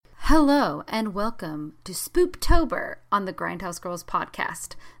Hello and welcome to Spooptober on the Grindhouse Girls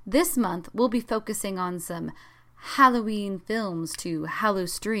podcast. This month we'll be focusing on some Halloween films to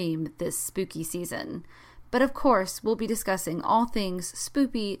Hallowstream this spooky season. But of course, we'll be discussing all things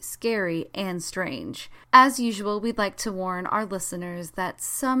spoopy, scary, and strange. As usual, we'd like to warn our listeners that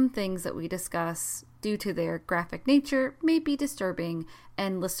some things that we discuss, due to their graphic nature, may be disturbing,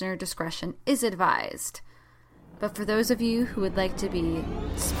 and listener discretion is advised. But for those of you who would like to be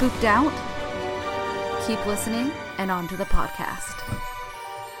spooked out, keep listening and on to the podcast.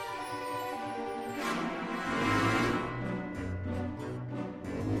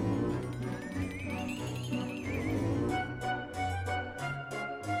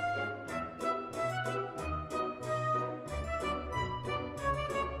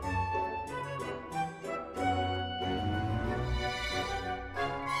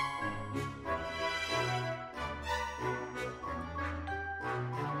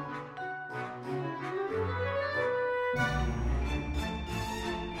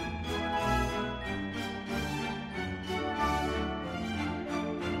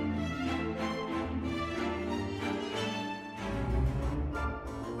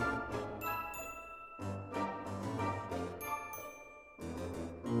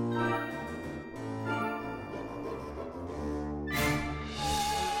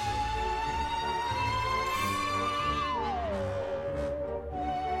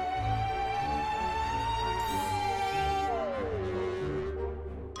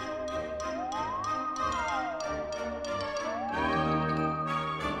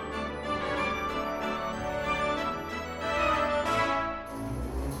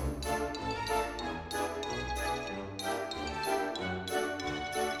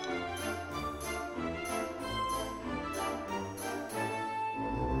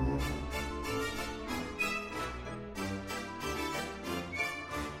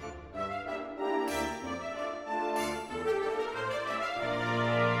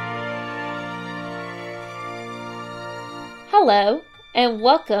 Hello, and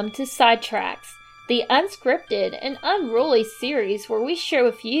welcome to Sidetracks, the unscripted and unruly series where we share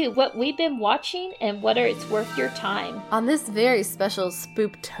with you what we've been watching and whether it's worth your time. On this very special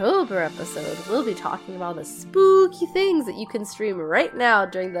Spooptober episode, we'll be talking about the spooky things that you can stream right now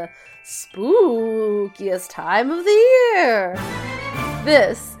during the spookiest time of the year.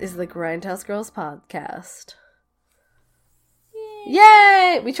 This is the Grindhouse Girls podcast.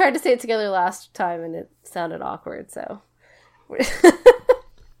 Yay! We tried to say it together last time and it sounded awkward, so...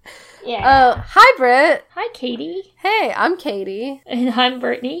 Yeah. Hi, Britt. Hi, Katie. Hey, I'm Katie. And I'm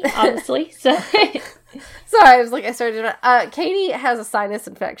Brittany, obviously. So Sorry, I started... Katie has a sinus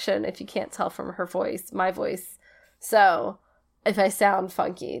infection, if you can't tell from her voice, my voice. So, if I sound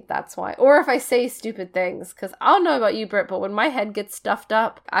funky, that's why. Or if I say stupid things, because I don't know about you, Britt, but when my head gets stuffed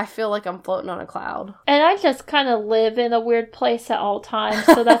up, I feel like I'm floating on a cloud. And I just kind of live in a weird place at all times,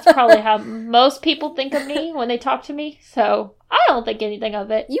 so that's probably how most people think of me when they talk to me, so... I don't think anything of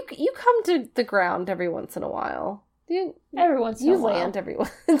it. You come to the ground every once in a while. Every once in a while. You land every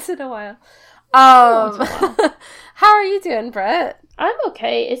once in a while. How are you doing, Brett? I'm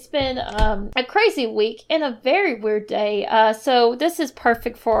okay. It's been a crazy week and a very weird day. So this is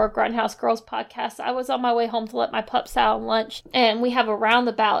perfect for our Grindhouse Girls podcast. I was on my way home to let my pups out on lunch, and we have a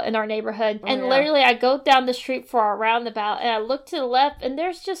roundabout in our neighborhood. And literally, I go down the street for our roundabout, and I look to the left, and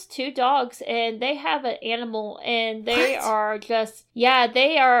there's just two dogs, and they have an animal, and they are just,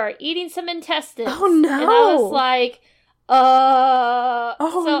 they are eating some intestines. Oh, no. And I was like... I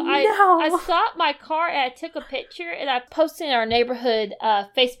no. stopped my car and I took a picture and I posted in our neighborhood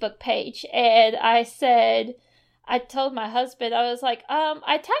Facebook page, and I told my husband, I was like,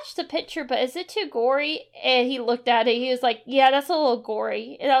 I attached a picture, but is it too gory? And he looked at it, he was like, yeah, that's a little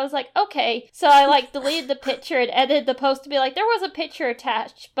gory. And I was like, okay. So I deleted the picture and edited the post to be like, there was a picture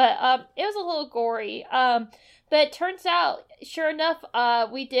attached, but it was a little gory. But it turns out, sure enough,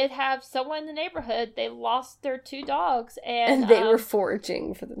 we did have someone in the neighborhood. They lost their two dogs. And they were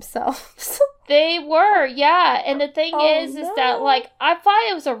foraging for themselves. They were, yeah. And the thing is that, I thought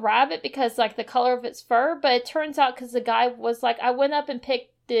it was a rabbit because, the color of its fur. But it turns out because the guy was I went up and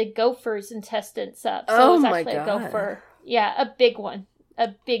picked the gopher's intestines up. So it was actually a gopher. Yeah, a big one.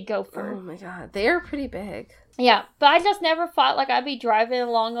 A big gopher. Oh, my God. They are pretty big. Yeah, but I just never thought I'd be driving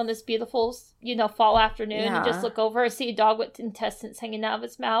along on this beautiful, fall afternoon and just look over and see a dog with intestines hanging out of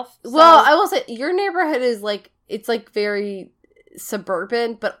its mouth. So. Well, I will say, your neighborhood is it's very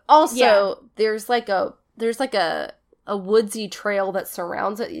suburban, but also there's a woodsy trail that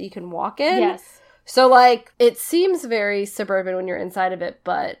surrounds it that you can walk in. Yes. So, like, it seems very suburban when you're inside of it,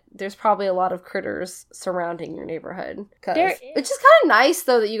 but there's probably a lot of critters surrounding your neighborhood. It's just kind of nice,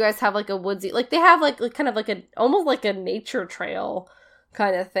 though, that you guys have, like, a woodsy... Like, they have, like kind of like a... Almost like a nature trail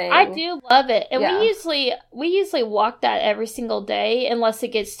kind of thing. I do love it. And we usually walk that every single day unless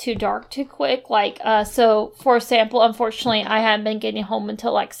it gets too dark too quick. Like, so, for example, unfortunately, I haven't been getting home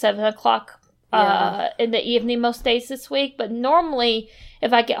until, like, 7 o'clock in the evening most days this week, but normally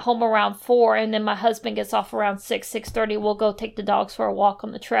if I get home around 4 and then my husband gets off around 6:30, we'll go take the dogs for a walk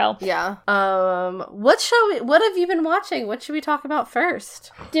on the trail. Yeah. What have you been watching? What should we talk about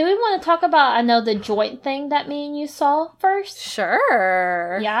first? Do we want to talk about, I know, the joint thing that me and you saw first?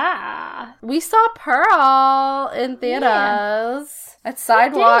 Sure. Yeah. We saw Pearl in theaters at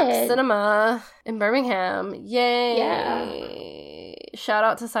Sidewalk Cinema in Birmingham. Yay. Yeah. Shout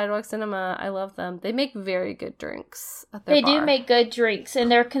out to Sidewalk Cinema. I love them. They make very good drinks at their They bar. do make good drinks, and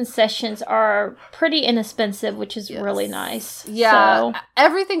their concessions are pretty inexpensive, which is really nice. Yeah, so.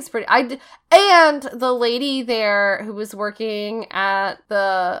 Everything's pretty. And the lady there who was working at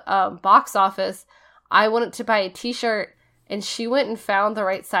the box office, I wanted to buy a t-shirt, and she went and found the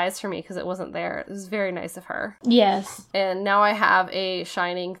right size for me because it wasn't there. It was very nice of her. Yes. And now I have a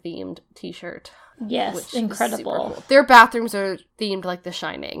Shining themed t-shirt. Yes, which incredible. Cool. Their bathrooms are themed like The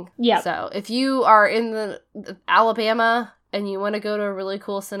Shining. Yeah. So if you are in the Alabama and you want to go to a really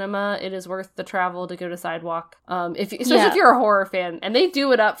cool cinema, it is worth the travel to go to Sidewalk. Especially if you're a horror fan, and they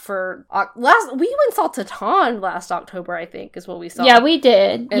do it up for we went and saw Titan last October, I think, is what we saw. Yeah, we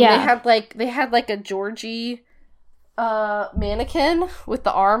did. And they had like a Georgie mannequin with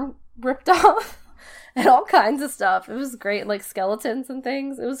the arm ripped off. And all kinds of stuff. It was great, like skeletons and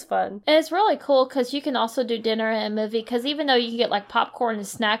things. It was fun. And it's really cool because you can also do dinner and a movie. Because even though you can get like popcorn and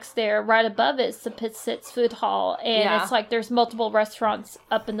snacks there, right above it's the Pissitz Food Hall. And it's like there's multiple restaurants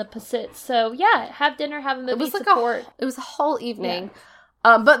up in the Pissitz. So yeah, have dinner, have a movie, it was like support. It was a whole evening.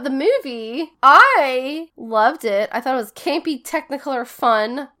 Yeah. But the movie, I loved it. I thought it was campy, Technicolor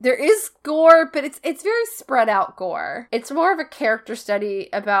fun. There is gore, but it's very spread out gore. It's more of a character study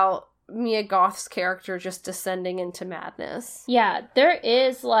about Mia Goth's character just descending into madness. Yeah, there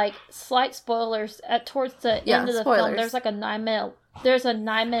is like slight spoilers towards the end of the film. There's like a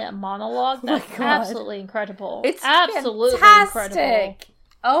 9-minute monologue that's absolutely incredible. It's absolutely fantastic. Incredible.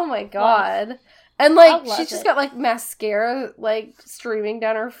 Oh my god. And like she's just got like mascara like streaming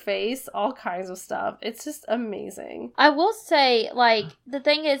down her face, all kinds of stuff. It's just amazing. I will say, like, the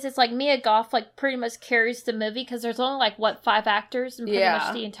thing is, it's like Mia Goth like pretty much carries the movie because there's only like 5 actors in pretty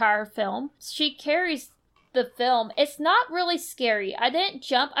much the entire film. She carries the film. It's not really scary. I didn't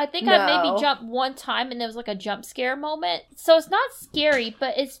jump. I think I maybe jumped one time and it was like a jump scare moment. So it's not scary,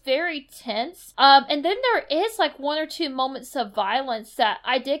 but it's very tense. And then there is like 1 or 2 moments of violence that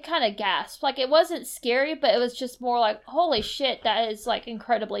I did kind of gasp. Like it wasn't scary, but it was just more like, holy shit, that is like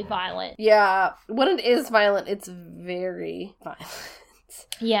incredibly violent. Yeah. When it is violent, it's very violent.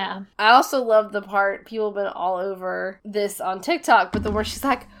 Yeah. I also love the part, people have been all over this on TikTok, but the where she's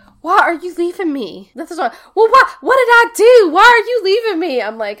like, why are you leaving me? That's what. Well, what did I do? Why are you leaving me?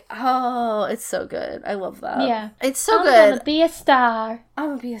 I'm like, oh, it's so good. I love that. Yeah. It's so good. I'm gonna be a star. I'm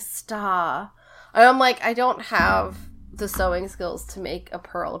gonna be a star. And I'm like, I don't have the sewing skills to make a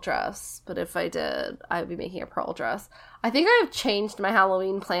pearl dress, but if I did, I'd be making a pearl dress. I think I've changed my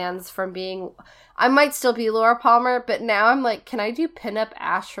Halloween plans from being, I might still be Laura Palmer, but now I'm like, can I do pinup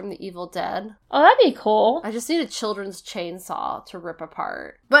Ash from The Evil Dead? Oh, that'd be cool. I just need a children's chainsaw to rip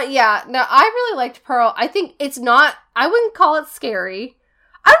apart. But yeah, no, I really liked Pearl. I think it's not, I wouldn't call it scary.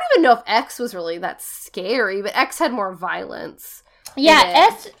 I don't even know if X was really that scary, but X had more violence. Yeah,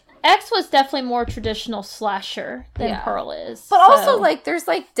 X was definitely more traditional slasher than Pearl is. But also, like, there's,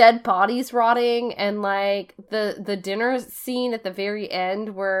 like, dead bodies rotting, and, like, the dinner scene at the very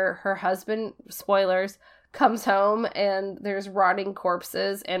end where her husband, spoilers, comes home and there's rotting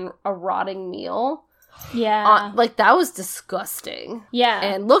corpses and a rotting meal. Yeah. Like, that was disgusting. Yeah.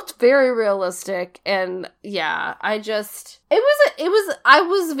 And looked very realistic, and, yeah, I was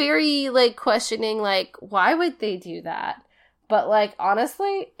very, like, questioning, like, why would they do that? But, like,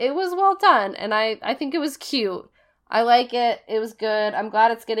 honestly, it was well done, and I think it was cute. I like it. It was good. I'm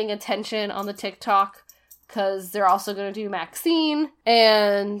glad it's getting attention on the TikTok, because they're also going to do Maxine.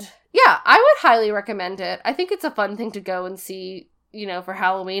 And, yeah, I would highly recommend it. I think it's a fun thing to go and see, you know, for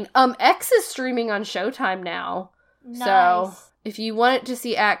Halloween. X is streaming on Showtime now. Nice. So, if you wanted to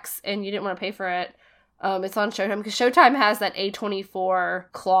see X and you didn't want to pay for it, it's on Showtime, because Showtime has that A24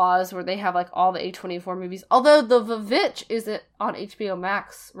 clause where they have, like, all the A24 movies. Although The Vivitch is on HBO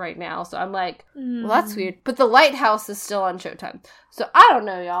Max right now. So I'm like, well, that's weird. But The Lighthouse is still on Showtime. So I don't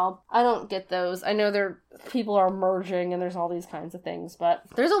know, y'all. I don't get those. I know people are merging and there's all these kinds of things, but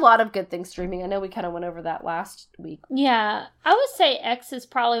there's a lot of good things streaming. I know we kind of went over that last week. Yeah, I would say X is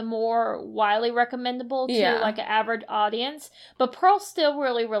probably more widely recommendable to like an average audience, but Pearl's still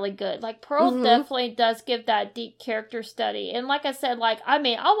really, really good. Like Pearl definitely does give that deep character study, and like I said, like I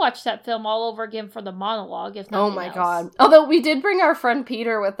mean, I'll watch that film all over again for the monologue. If nothing else. God! Although we did bring our friend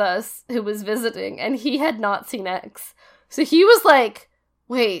Peter with us, who was visiting, and he had not seen X, so he was like,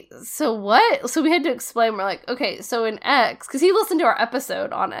 wait, so what? So we had to explain. We're like, okay, so in X, because he listened to our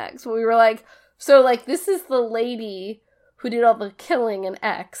episode on X, where we were like, so like this is the lady who did all the killing in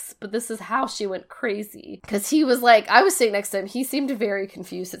X, but this is how she went crazy. Because he was like, I was sitting next to him, he seemed very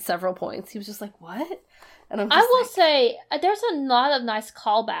confused at several points. He was just like, what? And I'm just I will say, there's a lot of nice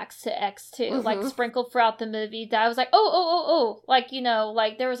callbacks to X, too, like, sprinkled throughout the movie, that I was like, oh, like, you know,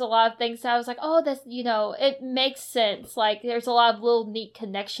 like, there was a lot of things that I was like, oh, that's, you know, it makes sense, like, there's a lot of little neat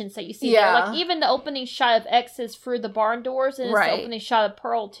connections that you see there, like, even the opening shot of X is through the barn doors, and it's the opening shot of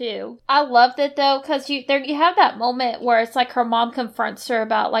Pearl, too. I loved it, though, because you have that moment where it's like her mom confronts her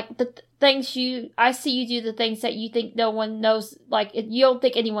about, like, the things I see you do the things that you think no one knows, like, you don't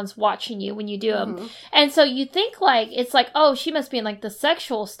think anyone's watching you when you do them. And so you think, like, it's like, oh, she must be in, like, the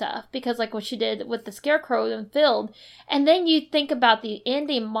sexual stuff, because, like, what she did with the scarecrow and filled. And then you think about the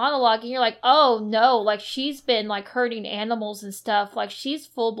ending monologue, and you're like, oh, no, like, she's been, like, hurting animals and stuff. Like, she's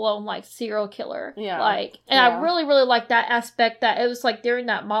full-blown, like, serial killer. Yeah. Like, and I really, really like that aspect, that it was, like, during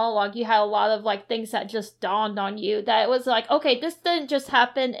that monologue, you had a lot of, like, things that just dawned on you, that it was like, okay, this didn't just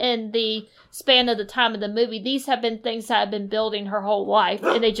happen in the span of the time of the movie. These have been things that have been building her whole life,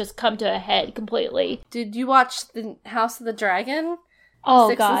 and they just come to a head completely. Did you watch the House of the Dragon? Oh,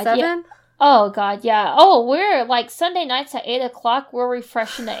 6 God, and 7? yeah. Oh, God, yeah. Oh, we're, like, Sunday nights at 8 o'clock, we're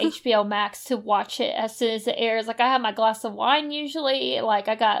refreshing the HBO Max to watch it as soon as it airs. Like, I have my glass of wine usually. Like,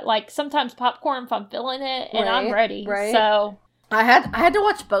 I got, like, sometimes popcorn if I'm feeling it, and I'm ready. Right. So I had to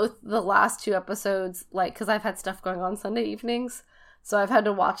watch both the last 2 episodes, like, because I've had stuff going on Sunday evenings. So I've had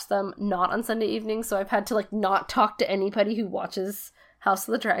to watch them not on Sunday evenings. So I've had to, like, not talk to anybody who watches House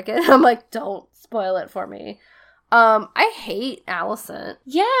of the Dragon. I'm like, don't spoil it for me. I hate Alicent.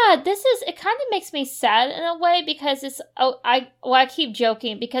 Yeah, it kind of makes me sad in a way, because it's, I keep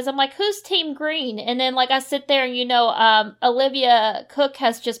joking, because I'm like, who's Team Green? And then, like, I sit there and, you know, Olivia Cook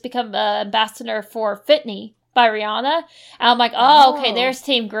has just become an ambassador for Fenty by Rihanna. And I'm like, oh, okay, there's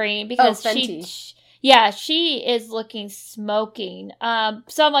Team Green, because she is looking smoking.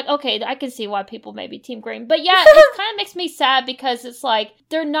 So I'm like, okay, I can see why people may be Team Green. But yeah, it kind of makes me sad, because it's like,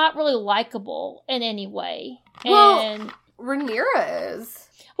 they're not really likable in any way. And Rhaenyra is.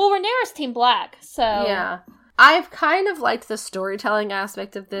 Well, Rhaenyra's Team Black, so. Yeah. I've kind of liked the storytelling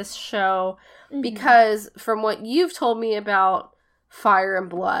aspect of this show, because from what you've told me about Fire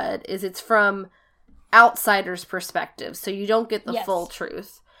and Blood, is it's from outsiders' perspective, so you don't get the full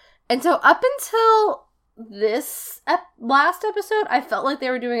truth. And so up until this last episode, I felt like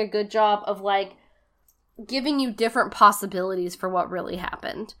they were doing a good job of, like, giving you different possibilities for what really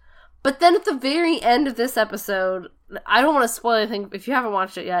happened. But then at the very end of this episode, I don't want to spoil anything if you haven't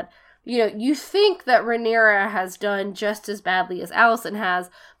watched it yet, you know, you think that Rhaenyra has done just as badly as Alicent has,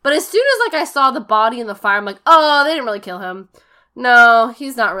 but as soon as, like, I saw the body in the fire, I'm like, oh, they didn't really kill him. No,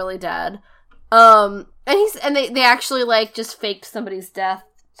 he's not really dead. And they actually, like, just faked somebody's death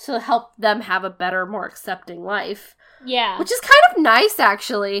to help them have a better, more accepting life. Yeah. Which is kind of nice,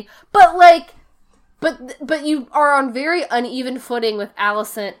 actually. But, like, but you are on very uneven footing with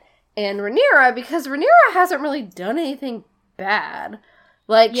Alicent and Rhaenyra, because Rhaenyra hasn't really done anything bad.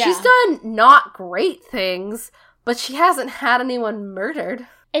 Like, she's done not great things, but she hasn't had anyone murdered.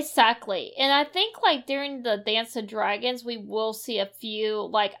 Exactly. And I think, like, during the Dance of Dragons, we will see a few,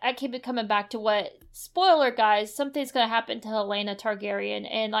 like, I keep coming back to what, spoiler, guys, something's gonna happen to Helena Targaryen,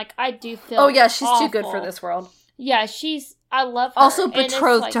 and, like, I do feel oh, yeah, she's awful. Too good for this world. Yeah, I love her. Also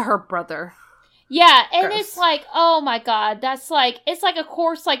betrothed to her brother. Yeah, and gross. It's like, oh my God, that's like, it's like, of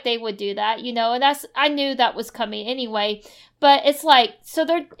course, like, they would do that, you know, and I knew that was coming anyway, but it's like, so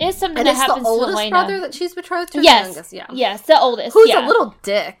there is something that happens to Helena. And it's the oldest brother that she's betrothed to? Yes. The youngest, yeah. Yes, the oldest, Who's a little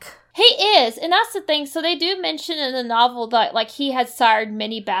dick. He is, and that's the thing, so they do mention in the novel that, like, he had sired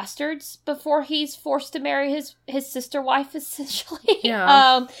many bastards before he's forced to marry his sister wife, essentially.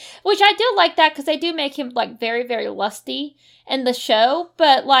 Yeah. Which I do like that, because they do make him, like, very, very lusty in the show,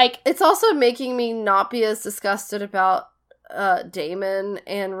 but, like... It's also making me not be as disgusted about Daemon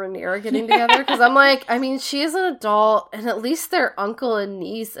and Rhaenyra getting together, because I'm like, I mean, she is an adult, and at least they're uncle and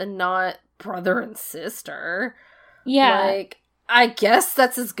niece and not brother and sister. Yeah. Like... I guess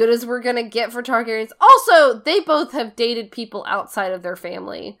that's as good as we're gonna get for Targaryens. Also, they both have dated people outside of their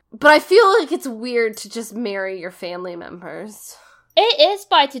family. But I feel like it's weird to just marry your family members. It is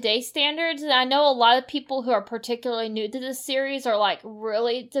by today's standards, and I know a lot of people who are particularly new to this series are, like,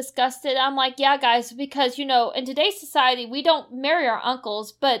 really disgusted. I'm like, yeah, guys, because, you know, in today's society, we don't marry our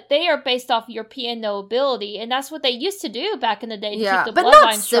uncles, but they are based off European nobility, and that's what they used to do back in the day to keep the but bloodline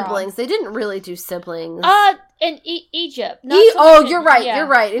not strong. siblings. They didn't really do siblings. In Egypt. Not you're right, you're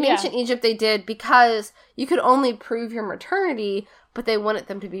right. In Yeah. ancient Egypt, they did, because you could only prove your maternity, but they wanted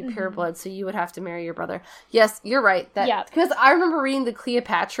them to be pureblood, so you would have to marry your brother. Yes, you're right. Because I remember reading the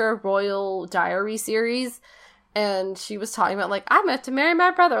Cleopatra Royal Diary series, and she was talking about, like, I meant to marry my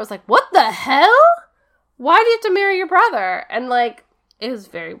brother. I was like, what the hell? Why do you have to marry your brother? And, like, it was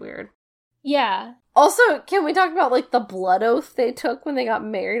very weird. Yeah. Also, can we talk about, like, the blood oath they took when they got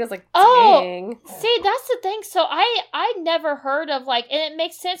married? I was like, dang. See, that's the thing. So I never heard of, like, and it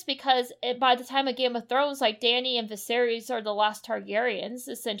makes sense because by the time of Game of Thrones, like, Dany and Viserys are the last Targaryens,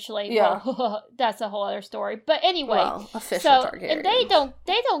 essentially. Yeah. Well, that's a whole other story. But anyway. Well, official Targaryens. And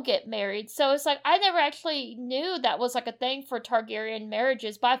they don't get married. So it's like, I never actually knew that was, like, a thing for Targaryen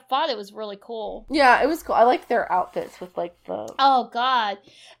marriages, but I thought it was really cool. Yeah, it was cool. I like their outfits with, like, the... Oh, God.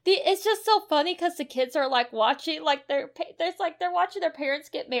 It's just so funny because the kids are, like, watching, like, they're watching their parents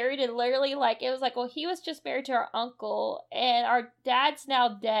get married, and literally, like, it was like, well, he was just married to our uncle, and our dad's now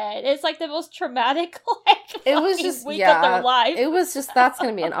dead. It's, like, the most traumatic, like, it was just, week of their life. It was just, that's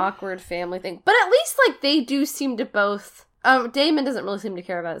gonna be an awkward family thing. But at least, like, they do seem to both, Daemon doesn't really seem to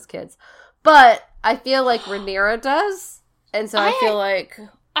care about his kids, but I feel like Rhaenyra does, and so I feel like...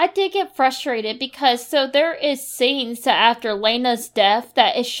 I did get frustrated because, so there is scenes that after Laena's death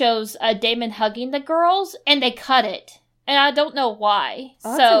that it shows Daemon hugging the girls, and they cut it. And I don't know why.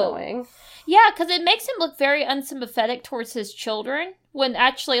 Oh, that's annoying. Yeah, because it makes him look very unsympathetic towards his children, when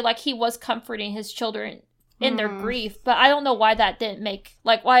actually, like, he was comforting his children in their grief. But I don't know why that didn't make,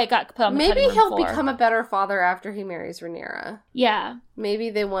 like, why it got put on the Maybe cutting room he'll floor. become a better father after he marries Rhaenyra. Yeah. Maybe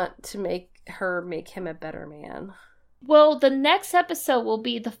they want to make him a better man. Well, the next episode will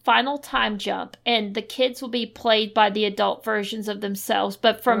be the final time jump, and the kids will be played by the adult versions of themselves.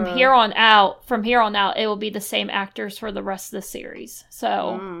 But from here on out, it will be the same actors for the rest of the series.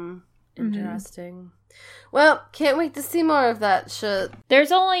 So, Interesting. Well, can't wait to see more of that shit.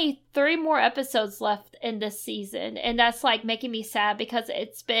 There's only 3 more episodes left in this season, and that's, like, making me sad because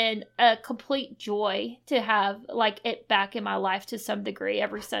it's been a complete joy to have, like, it back in my life to some degree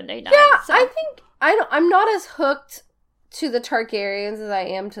every Sunday night. Yeah, so. I think I'm not as hooked to the Targaryens as I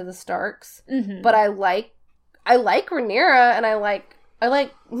am to the Starks, but I like Rhaenyra, and I like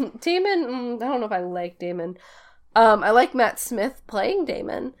Daemon. I don't know if I like Daemon. I like Matt Smith playing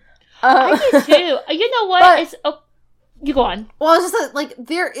Daemon. I do too. You know what? You go on. Well, it's just like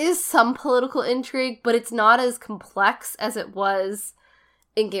there is some political intrigue, but it's not as complex as it was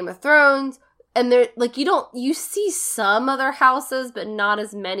in Game of Thrones. And there, like, you see some other houses, but not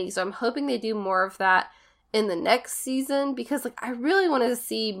as many. So I'm hoping they do more of that in the next season, because, like, I really want to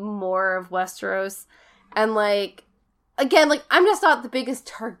see more of Westeros. And, like, again, like, I'm just not the biggest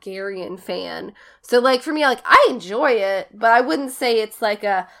Targaryen fan. So, like, for me, like, I enjoy it, but I wouldn't say it's like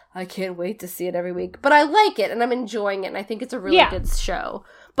I can't wait to see it every week. But I like it, and I'm enjoying it, and I think it's a really good show.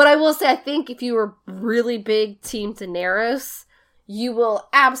 But I will say, I think if you were really big Team Daenerys, you will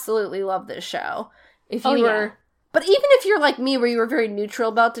absolutely love this show. If you were... But even if you're like me, where you were very neutral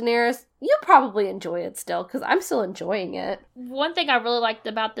about Daenerys, you'll probably enjoy it still, because I'm still enjoying it. One thing I really liked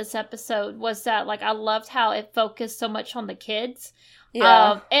about this episode was that, like, I loved how it focused so much on the kids.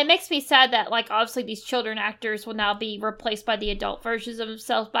 Yeah. It makes me sad that, like, obviously these children actors will now be replaced by the adult versions of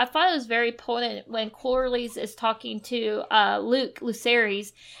themselves, but I thought it was very poignant when Corlys is talking to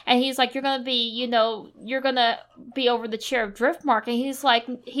Lucerys, and he's like, you're gonna be over the chair of Driftmark, and he's like,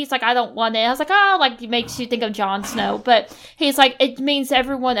 I don't want it. I was like, oh, like, it makes you think of Jon Snow, but he's like, it means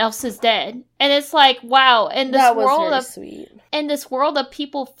everyone else is dead. And it's like, wow, in this world of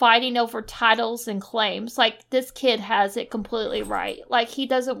people fighting over titles and claims, like, this kid has it completely right. Like, he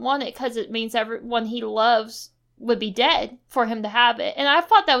doesn't want it because it means everyone he loves would be dead for him to have it. And I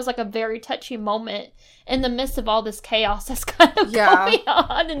thought that was, like, a very touching moment in the midst of all this chaos that's kind of going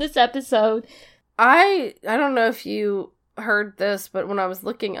on in this episode. I don't know if you heard this, but when I was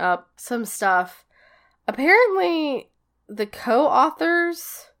looking up some stuff, apparently the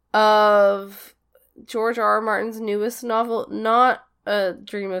co-authors of George R.R. Martin's newest novel, not A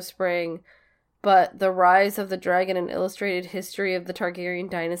Dream of Spring, but The Rise of the Dragon, An Illustrated History of the Targaryen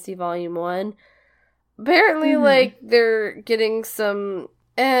Dynasty, Volume 1. Apparently, like, they're getting some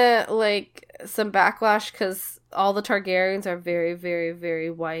Like, some backlash because all the Targaryens are very, very, very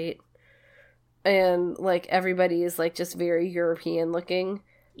white. And, like, everybody is, like, just very European looking.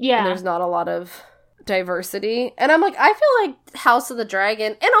 Yeah. And there's not a lot of diversity. And I'm like, I feel like House of the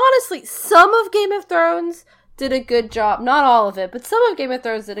Dragon, and honestly, some of Game of Thrones did a good job. Not all of it, but some of Game of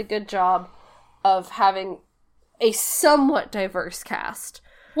Thrones did a good job of having a somewhat diverse cast.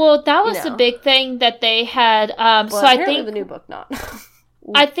 Well, that was the big thing that they had. So I think the new book not.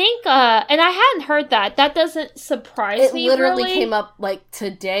 I think, and I hadn't heard that. That doesn't surprise me. It literally really. came up like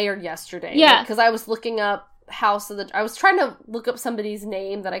today or yesterday. Yeah, because I was looking up I was trying to look up somebody's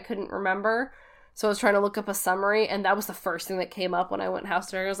name that I couldn't remember. So I was trying to look up a summary, and that was the first thing that came up when I went House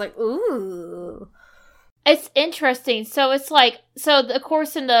of Dragon. I was like, ooh. It's interesting. So it's like, of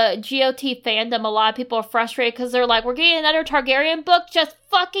course, in the GOT fandom, a lot of people are frustrated because they're like, we're getting another Targaryen book. Just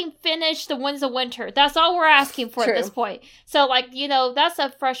fucking finish The Winds of Winter. That's all we're asking for at this point. So, like, that's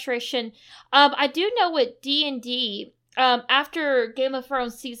a frustration. I do know with D&D, after Game of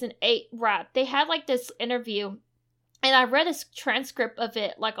Thrones Season 8 wrapped, they had, like, this interview. And I read a transcript of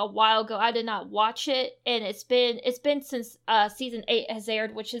it like a while ago. I did not watch it, and it's been since season 8 has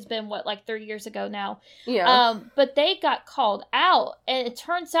aired, which has been like 3 years ago now. Yeah. But they got called out, and it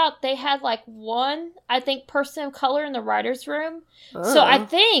turns out they had like one, I think, person of color in the writers' room. Oh. So I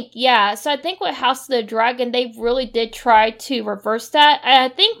think with House of the Dragon, they really did try to reverse that.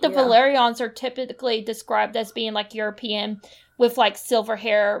 And I think the Valerians are typically described as being like European with like silver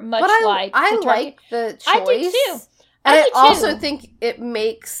hair, much like I like the choice. I do too. And I also think it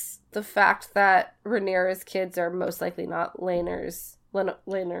makes the fact that Rhaenyra's kids are most likely not Laners.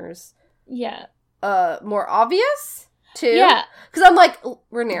 Yeah. More obvious, too. Yeah. Because I'm like,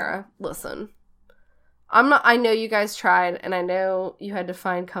 Rhaenyra, listen. I know you guys tried, and I know you had to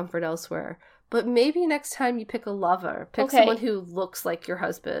find comfort elsewhere. But maybe next time you pick a lover. Pick someone who looks like your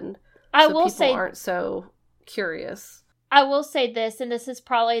husband. So people aren't so curious. I will say this, and this is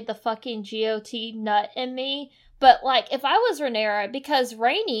probably the fucking GOT nut in me. But, like, if I was Rhaenyra, because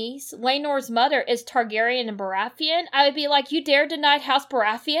Rhaenys, Laenor's mother, is Targaryen and Baratheon, I would be like, you dare deny House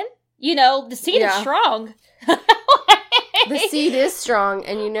Baratheon? The seed is strong. The seed is strong,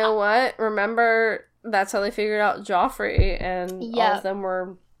 and you know what? Remember, that's how they figured out Joffrey, and all of them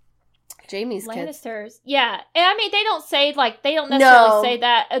were Jaime's Lannisters. kids. Yeah. And I mean, they don't necessarily say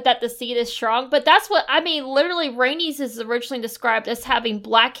that the seed is strong, but that's what, I mean, literally Rhaenys is originally described as having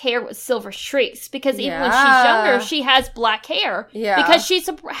black hair with silver streaks, because even when she's younger, she has black hair. Yeah. Because she's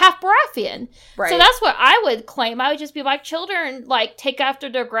half Baratheon. Right. So that's what I would claim. I would just be like, children, like, take after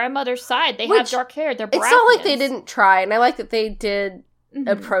their grandmother's side. They have dark hair. They're Baratheons. It's not like they didn't try, and I like that they did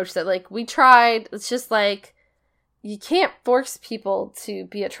approach that. Like, we tried. It's just like, you can't force people to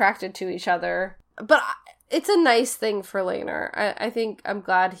be attracted to each other. But it's a nice thing for Laenor. I think I'm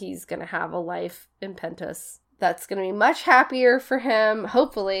glad he's going to have a life in Pentos that's going to be much happier for him,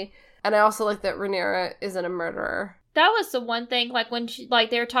 hopefully. And I also like that Rhaenyra isn't a murderer. That was the one thing, like, when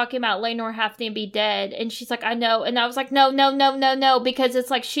they were talking about Laenor having to be dead, and she's like, I know. And I was like, no, because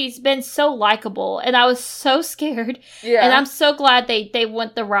it's like, she's been so likable, and I was so scared. Yeah. And I'm so glad they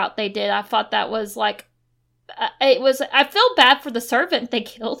went the route they did. I thought that was, like, I feel bad for the servant they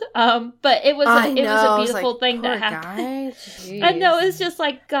killed, but it was a beautiful thing that happened. I know, it's just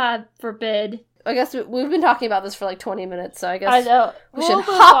like, God forbid. I guess we've been talking about this for like 20 minutes, so I guess I know. we should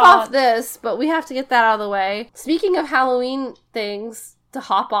hop off this, but we have to get that out of the way. Speaking of Halloween things to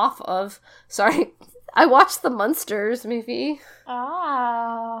hop off of, sorry, I watched the Munsters movie.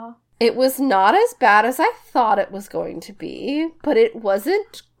 Ah. It was not as bad as I thought it was going to be, but it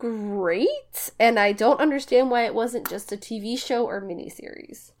wasn't great, and I don't understand why it wasn't just a TV show or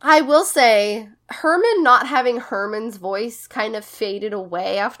miniseries. I will say, Herman not having Herman's voice kind of faded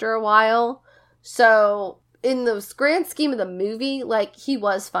away after a while, so in the grand scheme of the movie, like, he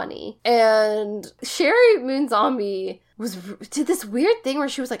was funny. And Sherry Moon Zombie did this weird thing where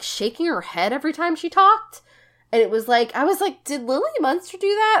she was, like, shaking her head every time she talked. And it was like, I was like, did Lily Munster do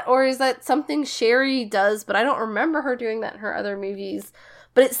that? Or is that something Sherry does? But I don't remember her doing that in her other movies.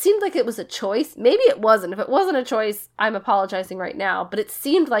 But it seemed like it was a choice. Maybe it wasn't. If it wasn't a choice, I'm apologizing right now. But it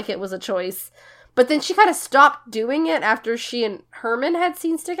seemed like it was a choice. But then she kind of stopped doing it after she and Herman had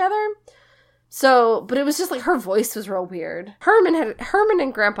scenes together. So, but it was just like her voice was real weird. Herman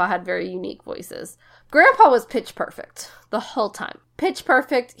and Grandpa had very unique voices. Grandpa was pitch perfect the whole time. Pitch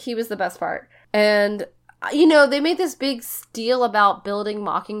perfect. He was the best part. And they made this big deal about building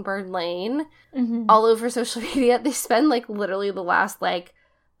Mockingbird Lane all over social media. They spend, like, literally the last, like,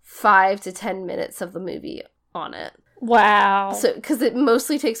 5 to 10 minutes of the movie on it. Wow. So, because it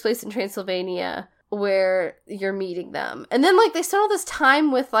mostly takes place in Transylvania, where you're meeting them. And then, like, they spent all this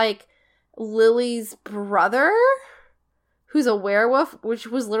time with, like, Lily's brother, who's a werewolf, which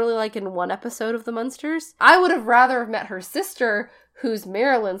was literally, like, in one episode of The Munsters. I would have rather have met her sister, who's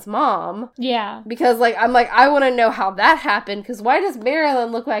Marilyn's mom. Yeah. Because, like, I'm like, I want to know how that happened, because why does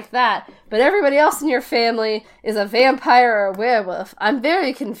Marilyn look like that, but everybody else in your family is a vampire or a werewolf? I'm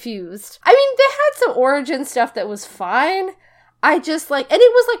very confused. I mean, they had some origin stuff that was fine. I just, like, and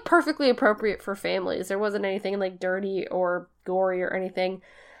it was, like, perfectly appropriate for families. There wasn't anything, like, dirty or gory or anything.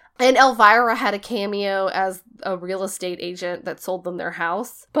 And Elvira had a cameo as a real estate agent that sold them their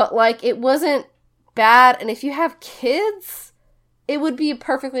house. But, like, it wasn't bad. And if you have kids, it would be a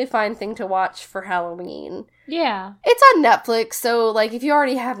perfectly fine thing to watch for Halloween. Yeah. It's on Netflix, so, like, if you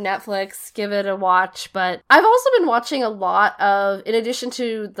already have Netflix, give it a watch. But I've also been watching a lot of, in addition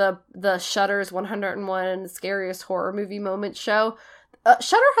to the Shudder's 101 Scariest Horror Movie Moments show,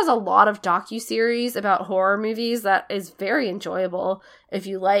 Shudder has a lot of docuseries about horror movies that is very enjoyable if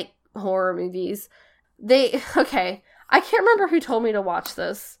you like horror movies. Okay, I can't remember who told me to watch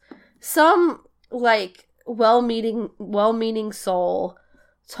this. Some, like, well-meaning soul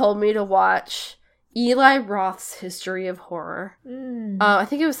told me to watch Eli Roth's History of Horror. I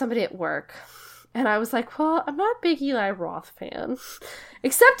think it was somebody at work. And I was like, well, I'm not a big Eli Roth fan.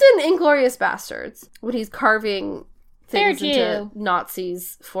 Except in Inglourious Bastards, when he's carving things into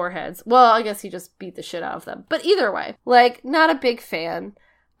Nazis' foreheads. Well, I guess he just beat the shit out of them. But either way, like, not a big fan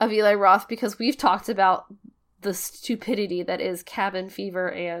of Eli Roth because we've talked about the stupidity that is Cabin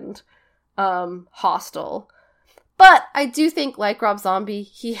Fever and Hostel. But I do think, like Rob Zombie,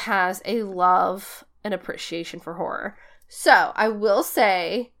 he has a love and appreciation for horror. So, I will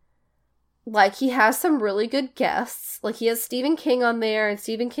say, like, he has some really good guests. Like, he has Stephen King on there, and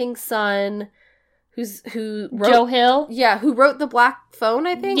Stephen King's son, who wrote... Joe Hill? Yeah, who wrote The Black Phone,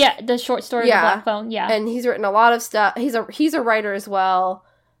 I think? Yeah, the short story The Black Phone, yeah. And he's written a lot of stuff. He's a writer as well.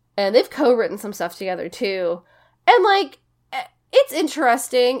 And they've co-written some stuff together, too. And, like, it's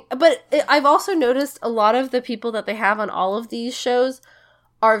interesting. But I've also noticed a lot of the people that they have on all of these shows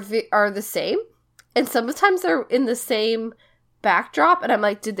are the same. And sometimes they're in the same backdrop. And I'm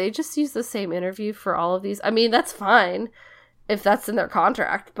like, did they just use the same interview for all of these? I mean, that's fine if that's in their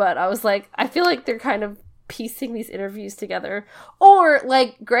contract. But I was like, I feel like they're kind of piecing these interviews together. Or,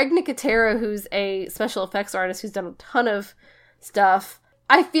 like, Greg Nicotero, who's a special effects artist who's done a ton of stuff.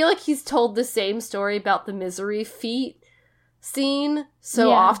 I feel like he's told the same story about the Misery feat scene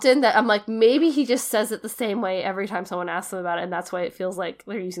so often that I'm like, maybe he just says it the same way every time someone asks him about it, and that's why it feels like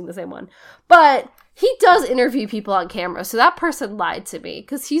they're using the same one. But he does interview people on camera, so that person lied to me,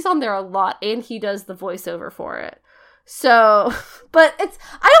 because he's on there a lot, and he does the voiceover for it. So, but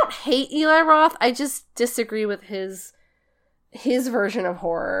I don't hate Eli Roth, I just disagree with his version of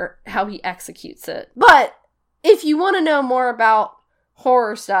horror, how he executes it. But if you want to know more about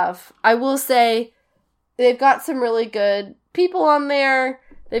horror stuff, I will say they've got some really good people on there.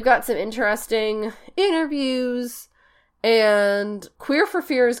 They've got some interesting interviews. And Queer for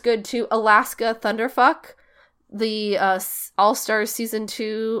Fear is good too. Alaska Thunderfuck, the All-Stars Season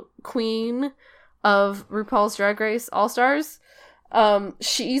 2 queen of RuPaul's Drag Race All-Stars.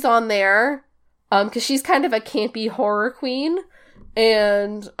 She's on there because she's kind of a campy horror queen.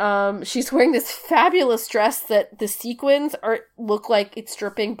 And she's wearing this fabulous dress that the sequins look like it's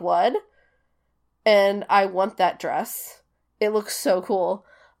dripping blood. And I want that dress. It looks so cool.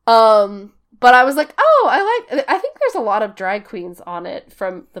 But I was like, oh, I think there's a lot of drag queens on it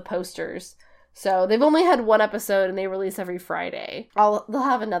from the posters. So they've only had one episode and they release every Friday. They'll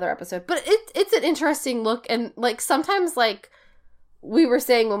have another episode. But it's an interesting look. And, like, sometimes, like, we were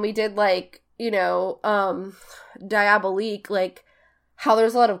saying when we did, like, you know, Diabolique, like, how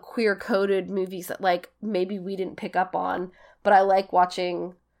there's a lot of queer-coded movies that, like, maybe we didn't pick up on. But I like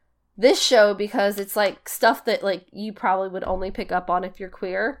watching this show because it's, like, stuff that, like, you probably would only pick up on if you're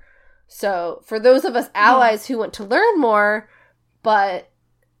queer. So for those of us allies who want to learn more, but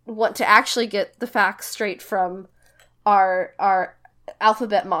want to actually get the facts straight from our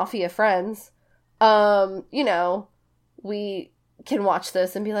alphabet mafia friends, you know, we can watch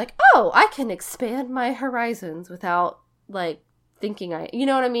this and be like, oh, I can expand my horizons without, like, thinking you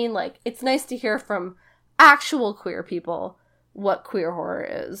know what I mean? Like, it's nice to hear from actual queer people what queer horror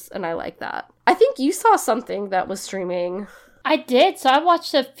is, and I like that. I think you saw something that was streaming. I did. So I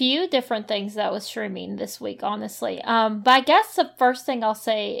watched a few different things that was streaming this week, honestly. But I guess the first thing I'll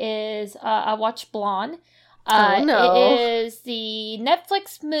say is I watched Blonde Oh, no. It is the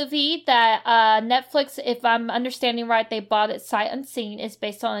Netflix movie that Netflix, if I'm understanding right, they bought it sight unseen. It's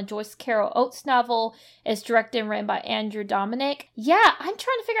based on a Joyce Carol Oates novel. It's directed and written by Andrew Dominic. Yeah, I'm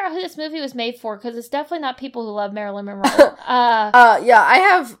trying to figure out who this movie was made for, because it's definitely not people who love Marilyn Monroe. Yeah, I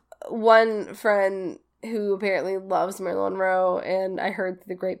have one friend who apparently loves Marilyn Monroe, and I heard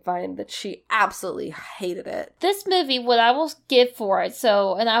through the grapevine that she absolutely hated it. This movie, what I will give for it,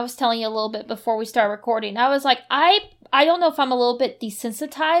 and I was telling you a little bit before we start recording, I was like, I don't know if I'm a little bit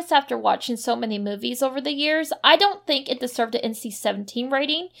desensitized after watching so many movies over the years. I don't think it deserved an NC-17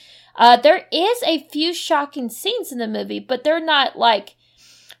 rating. There is a few shocking scenes in the movie, but they're not like...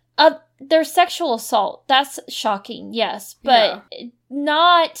 there's sexual assault. That's shocking, yes. But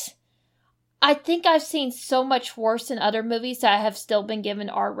not... I think I've seen so much worse in other movies that have still been given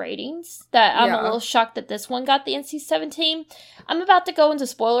R ratings that I'm a little shocked that this one got the NC-17. I'm about to go into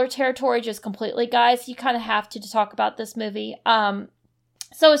spoiler territory just completely, guys. You kind of have to talk about this movie.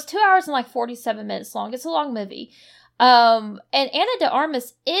 So it's 2 hours and like 47 minutes long. It's a long movie. And Ana de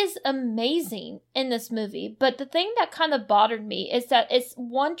Armas is amazing in this movie, but the thing that kind of bothered me is that it's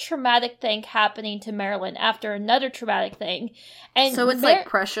one traumatic thing happening to Marilyn after another traumatic thing. And so it's like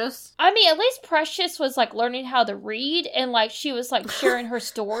Precious? I mean, at least Precious was like learning how to read, and like she was like sharing her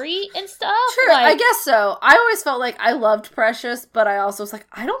story and stuff. True, like, I guess so. I always felt like I loved Precious, but I also was like,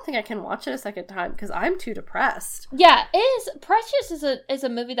 I don't think I can watch it a second time because I'm too depressed. Yeah, Precious is a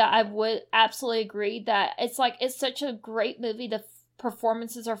movie that I would absolutely agree that it's such a great movie. The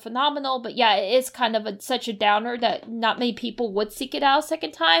performances are phenomenal, but yeah, it is kind of such a downer that not many people would seek it out a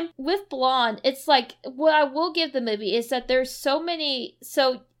second time. With Blonde, it's like, what I will give the movie is that there's so many,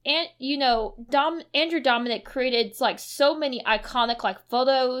 and you know, Andrew Dominic created like so many iconic like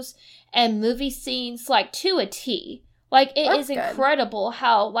photos and movie scenes like to a T. Like, it is incredible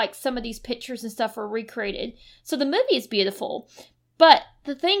how like some of these pictures and stuff were recreated. So the movie is beautiful. But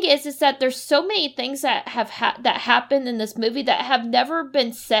the thing is that there's so many things that have that happened in this movie that have never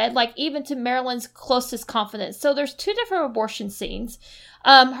been said, like even to Marilyn's closest confidant. So there's 2 different abortion scenes.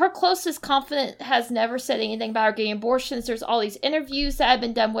 Her closest confidant has never said anything about her getting abortions. There's all these interviews that have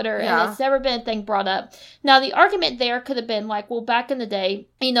been done with her, and it's never been a thing brought up. Now, the argument there could have been like, well, back in the day,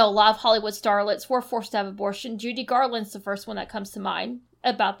 you know, a lot of Hollywood starlets were forced to have abortion. Judy Garland's the first one that comes to mind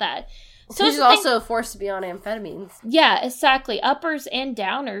about that. So she's also forced to be on amphetamines. Yeah, exactly. Uppers and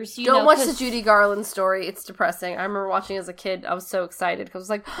downers. Don't watch the Judy Garland story. It's depressing. I remember watching as a kid. I was so excited because I was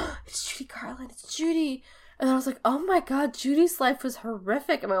like, oh, it's Judy Garland. It's Judy. And then I was like, oh my God, Judy's life was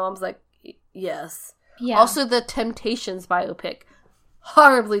horrific. And my mom's like, yes. Yeah. Also, the Temptations biopic.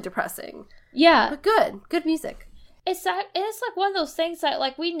 Horribly depressing. Yeah. But good. Good music. It's like one of those things that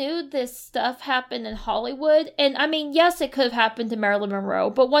like we knew this stuff happened in Hollywood, and I mean, yes, it could have happened to Marilyn Monroe,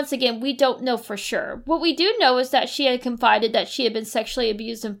 but once again, we don't know for sure. What we do know is that she had confided that she had been sexually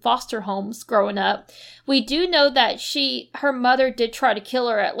abused in foster homes growing up. We do know that her mother did try to kill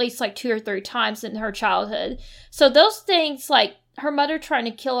her at least like 2 or 3 times in her childhood. So those things, like her mother trying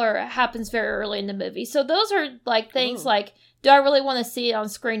to kill her, happens very early in the movie. So those are like things like, do I really want to see it on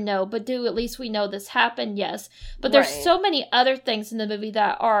screen? No. But do at least we know this happened? Yes. But there's so many other things in the movie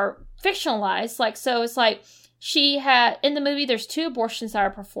that are fictionalized. Like, so it's like in the movie, there's 2 abortions that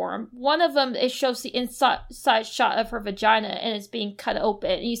are performed. One of them, it shows the inside shot of her vagina and it's being cut open.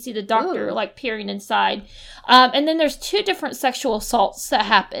 And you see the doctor like peering inside. And then there's 2 different sexual assaults that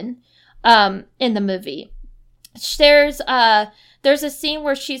happen in the movie. There's a scene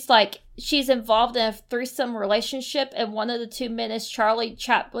where she's involved in a threesome relationship, and one of the 2 men is Charlie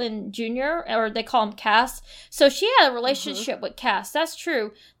Chaplin Jr., or they call him Cass. So she had a relationship with Cass. That's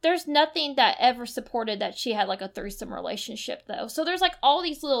true. There's nothing that ever supported that she had like a threesome relationship, though. So there's like all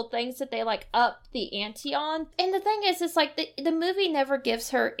these little things that they like up the ante on. And the thing is, it's like the movie never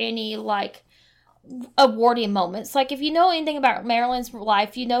gives her any like awarding moments. Like, if you know anything about Marilyn's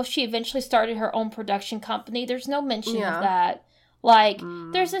life, you know she eventually started her own production company. There's no mention of that. Like,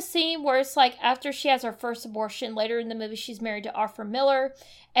 there's a scene where it's like after she has her first abortion, later in the movie, she's married to Arthur Miller,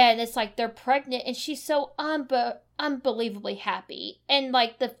 and it's like they're pregnant, and she's so unbelievably happy. And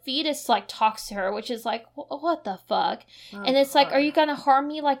like the fetus like talks to her, which is like, what the fuck? And it's like, are you gonna harm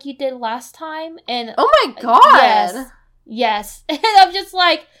me like you did last time? And oh my God, yes. And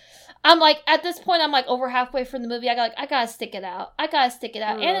I'm like, at this point, I'm like over halfway from the movie. I gotta stick it out.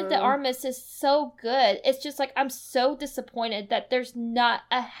 Ana de Armas is so good. It's just like, I'm so disappointed that there's not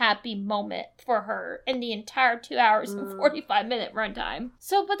a happy moment for her in the entire 2 hours and 45-minute runtime.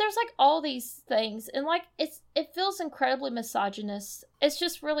 So, but there's like all these things, and like, it feels incredibly misogynist. It's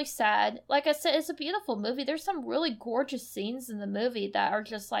just really sad. Like I said, it's a beautiful movie. There's some really gorgeous scenes in the movie that are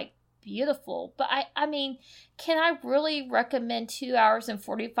just like beautiful. But I mean, can I really recommend 2 hours and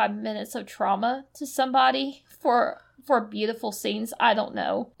 45 minutes of trauma to somebody for beautiful scenes? I don't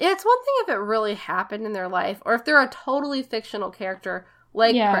know. It's one thing if it really happened in their life, or if they're a totally fictional character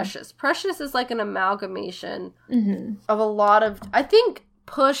like Precious. Precious is like an amalgamation of a lot of... I think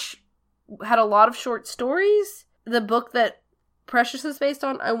Push had a lot of short stories. The book that Precious is based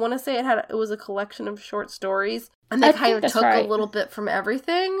on, I want to say it was a collection of short stories. And they kind of took a little bit from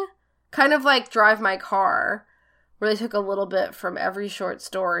everything. Kind of like Drive My Car, where they took a little bit from every short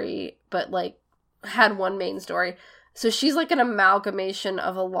story, but like had one main story. So she's like an amalgamation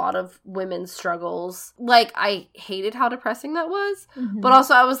of a lot of women's struggles. Like, I hated how depressing that was. But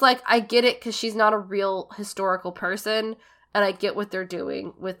also I was like, I get it because she's not a real historical person. And I get what they're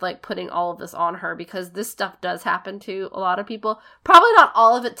doing with, like, putting all of this on her. Because this stuff does happen to a lot of people. Probably not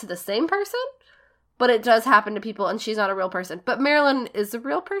all of it to the same person. But it does happen to people. And she's not a real person. But Marilyn is a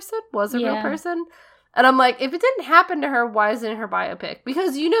real person. Was a real person. And I'm like, if it didn't happen to her, why is it in her biopic?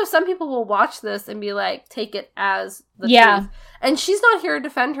 Because, you know, some people will watch this and be like, take it as the truth. And she's not here to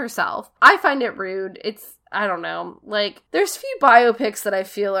defend herself. I find it rude. It's, I don't know. Like, there's few biopics that I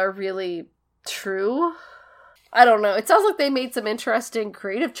feel are really true. I don't know. It sounds like they made some interesting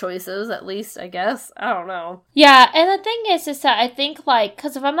creative choices, at least, I guess. I don't know. Yeah, and the thing is that I think, like,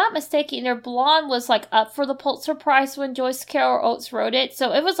 because if I'm not mistaken, either Blonde was, like, up for the Pulitzer Prize when Joyce Carol Oates wrote it.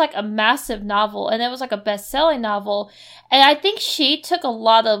 So it was, like, a massive novel, and it was, like, a best-selling novel. And I think she took a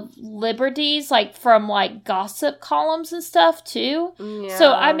lot of liberties, like, from, like, gossip columns and stuff, too. Yeah.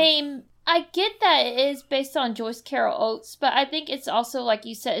 So, I mean... I get that it is based on Joyce Carol Oates, but I think it's also, like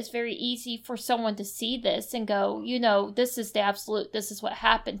you said, it's very easy for someone to see this and go, you know, this is the absolute, this is what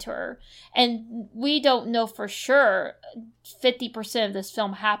happened to her. And we don't know for sure 50% of this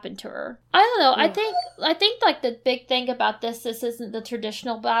film happened to her. I don't know. I think like the big thing about this isn't the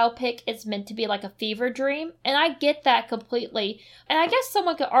traditional biopic. It's meant to be like a fever dream. And I get that completely. And I guess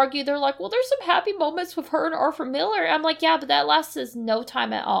someone could argue, they're like, well, there's some happy moments with her and Arthur Miller. I'm like, yeah, but that lasts no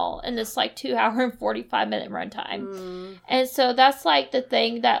time at all in this like 2 hour and 45 minute runtime. And so that's like the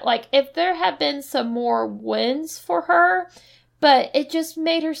thing that like, if there had been some more wins for her, but it just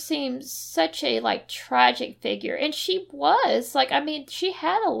made her seem such a, like, tragic figure. And she was. Like, I mean, she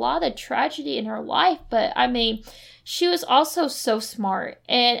had a lot of tragedy in her life. But, I mean, she was also so smart.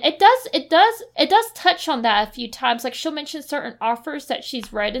 And it does touch on that a few times. Like, she'll mention certain offers that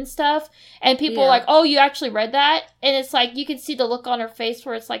she's read and stuff. And people are like, oh, you actually read that? And it's like, you can see the look on her face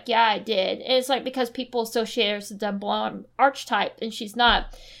where it's like, yeah, I did. And it's like, because people associate her as a dumb blonde archetype. And she's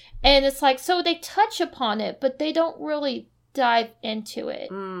not. And it's like, so they touch upon it. But they don't really dive into it.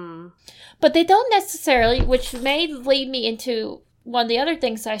 But they don't necessarily, which may lead me into one of the other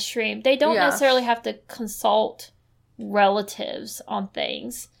things I streamed, they don't necessarily have to consult relatives on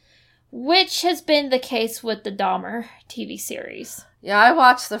things, which has been the case with the Dahmer TV series. Yeah, I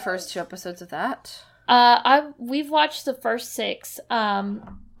watched the first 2 episodes of that. We've watched the first 6.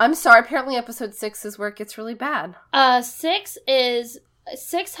 I'm sorry, apparently episode 6 is where it gets really bad. 6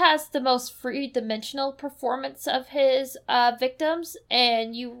 has the most three-dimensional performance of his victims,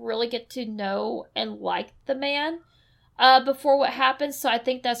 and you really get to know and like the man before what happens. So I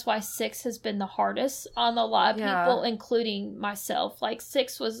think that's why 6 has been the hardest on a lot of people, including myself. Like,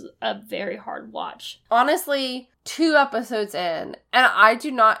 6 was a very hard watch. Honestly, 2 episodes in, and I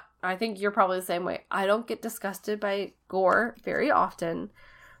think you're probably the same way. I don't get disgusted by gore very often.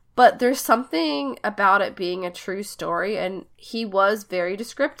 But there's something about it being a true story, and he was very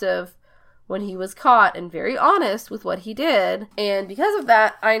descriptive when he was caught and very honest with what he did. And because of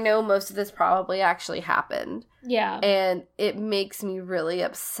that, I know most of this probably actually happened. Yeah. And it makes me really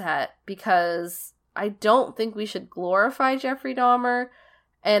upset because I don't think we should glorify Jeffrey Dahmer.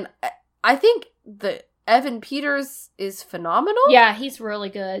 And I think the Evan Peters is phenomenal. Yeah, he's really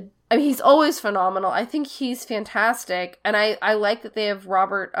good. I mean, he's always phenomenal. I think he's fantastic. And I like that they have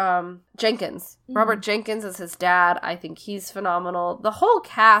Robert Jenkins. Robert Jenkins as his dad. I think he's phenomenal. The whole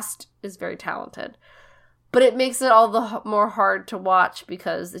cast is very talented. But it makes it all the more hard to watch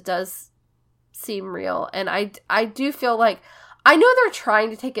because it does seem real. And I do feel like... I know they're trying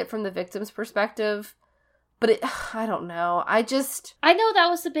to take it from the victim's perspective, but I don't know. I know that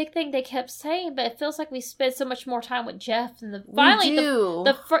was the big thing they kept saying, but it feels like we spent so much more time with Jeff. And the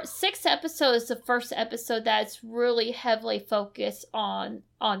 6th episode is the first episode that's really heavily focused on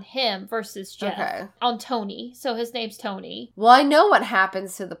him versus Jeff. Okay. On Tony. So his name's Tony. Well, I know what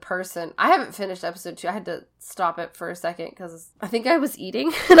happens to the person. I haven't finished episode 2. I had to stop it for a second because I think I was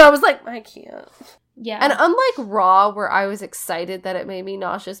eating. And I was like, I can't. Yeah. And unlike Raw, where I was excited that it made me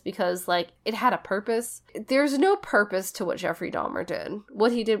nauseous because, like, it had a purpose, there's no purpose to what Jeffrey Dahmer did.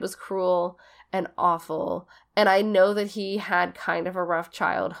 What he did was cruel and awful. And I know that he had kind of a rough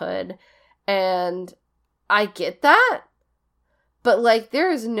childhood. And I get that. But, like, there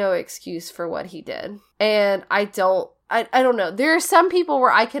is no excuse for what he did. And I don't know. There are some people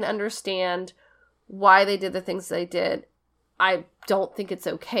where I can understand why they did the things they did. I don't think it's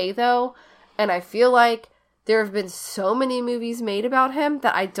okay, though. And I feel like there have been so many movies made about him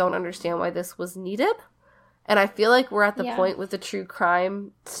that I don't understand why this was needed. And I feel like we're at the point with the true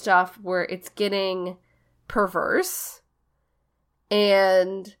crime stuff where it's getting perverse.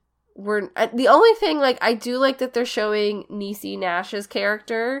 And the only thing, like, I do like that they're showing Niecy Nash's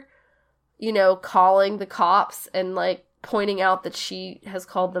character, you know, calling the cops and, like, pointing out that she has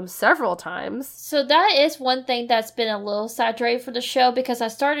called them several times. So that is one thing that's been a little exaggerated for the show, because I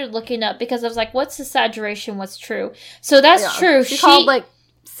started looking up because I was like, what's exaggeration, what's true? So that's true. She called like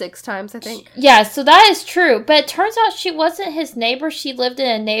 6 times, I think. Yeah, so that is true. But it turns out she wasn't his neighbor. She lived in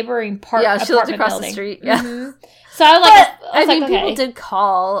a neighboring apartment she lived across building. the street. Yeah. Mm-hmm. So I mean, people did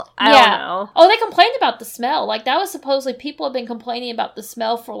call. I don't know. Oh, they complained about the smell. Like, that was supposedly, people have been complaining about the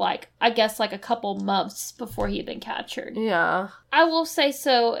smell for, like, I guess, like, a couple months before he had been captured. Yeah. I will say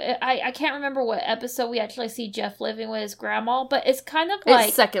so. I can't remember what episode we actually see Jeff living with his grandma, but it's kind of like...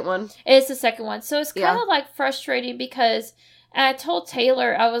 It's the second one. It's the second one. So it's kind of, like, frustrating because... And I told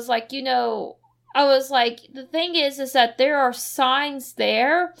Taylor, I was like, you know... I was like, the thing is that there are signs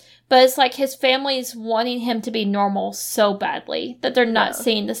there, but it's like his family's wanting him to be normal so badly that they're not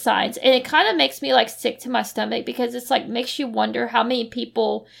seeing the signs. And it kind of makes me, like, sick to my stomach because it's, like, makes you wonder how many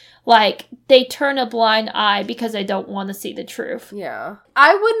people, like, they turn a blind eye because they don't want to see the truth. Yeah.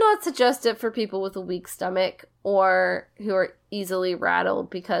 I would not suggest it for people with a weak stomach or who are easily rattled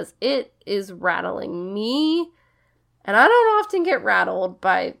because it is rattling me. And I don't often get rattled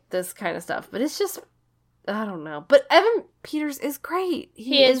by this kind of stuff, but it's just, I don't know. But Evan Peters is great.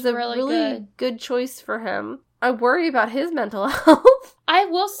 He is a really good choice for him. I worry about his mental health. I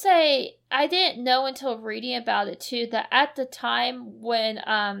will say, I didn't know until reading about it too, that at the time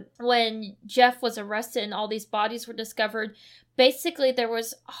when Jeff was arrested and all these bodies were discovered, basically there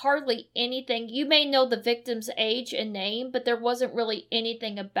was hardly anything. You may know the victim's age and name, but there wasn't really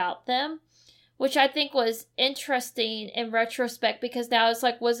anything about them. Which I think was interesting in retrospect, because now it's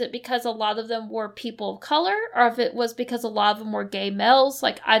like, was it because a lot of them were people of color, or if it was because a lot of them were gay males?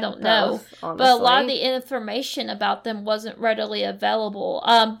 Like, I don't know. But a lot of the information about them wasn't readily available.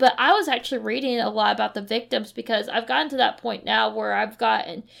 But I was actually reading a lot about the victims, because I've gotten to that point now where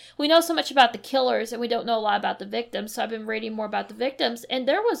we know so much about the killers and we don't know a lot about the victims. So I've been reading more about the victims, and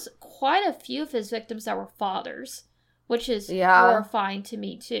there was quite a few of his victims that were fathers, which is horrifying to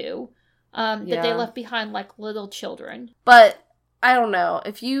me too. That they left behind, like, little children. But, I don't know.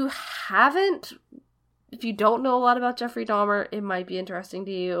 If you don't know a lot about Jeffrey Dahmer, it might be interesting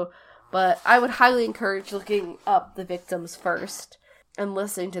to you. But I would highly encourage looking up the victims first and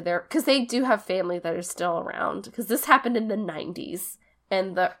listening to because they do have family that are still around. Because this happened in the 90s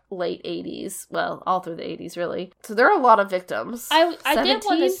and the late 80s. Well, all through the 80s, really. So there are a lot of victims. I did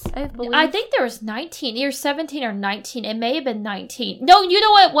want to... I think there was 19. Either 17 or 19. It may have been 19. No, you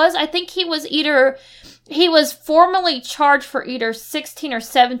know what it was? I think he was formally charged for either 16 or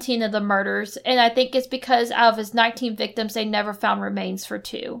 17 of the murders. And I think it's because out of his 19 victims, they never found remains for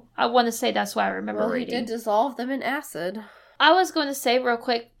 2. I want to say that's why I remember reading. He did dissolve them in acid. I was going to say real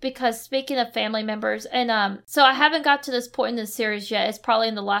quick, because speaking of family members, and so I haven't got to this point in the series yet. It's probably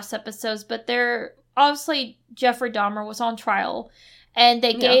in the last episodes, but obviously Jeffrey Dahmer was on trial, and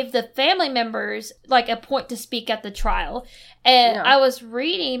they gave the family members, like, a point to speak at the trial. And I was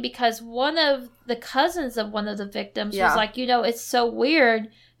reading because one of the cousins of one of the victims was like, you know, it's so weird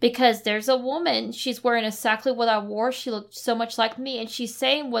because there's a woman, she's wearing exactly what I wore. She looked so much like me, and she's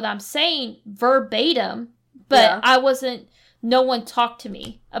saying what I'm saying verbatim, but no one talked to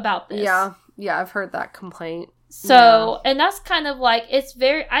me about this. Yeah, I've heard that complaint. So, and that's kind of like,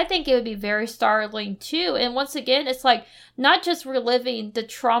 I think it would be very startling too. And once again, it's like, not just reliving the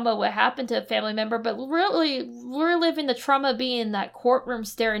trauma what happened to a family member, but really reliving the trauma of being in that courtroom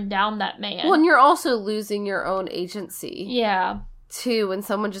staring down that man. Well, and you're also losing your own agency. Yeah. Too, when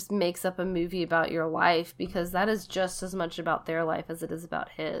someone just makes up a movie about your life, because that is just as much about their life as it is about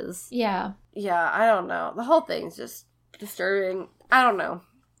his. Yeah. Yeah, I don't know. The whole thing's just disturbing. I don't know.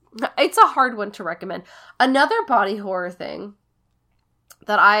 It's a hard one to recommend. Another body horror thing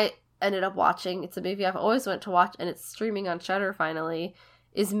that I ended up watching, it's a movie I've always wanted to watch, and it's streaming on Shudder finally,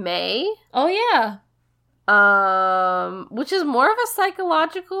 is May. Oh, yeah. Which is more of a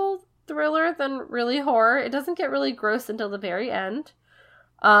psychological thriller than really horror. It doesn't get really gross until the very end.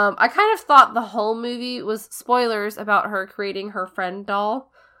 I kind of thought the whole movie was spoilers about her creating her friend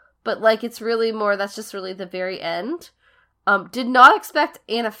doll, but like it's really more, that's just really the very end. Did not expect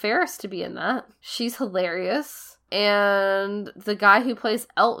Anna Faris to be in that. She's hilarious. And the guy who plays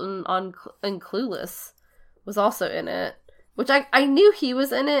Elton in Clueless was also in it, which I knew he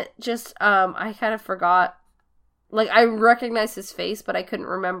was in it, just I kind of forgot. Like, I recognized his face, but I couldn't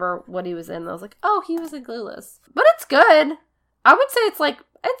remember what he was in. I was like, oh, he was in Clueless. But it's good. I would say it's like,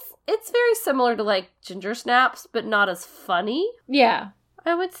 it's very similar to, like, Ginger Snaps, but not as funny. Yeah.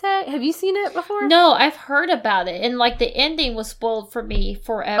 I would say. Have you seen it before? No, I've heard about it. And, like, the ending was spoiled for me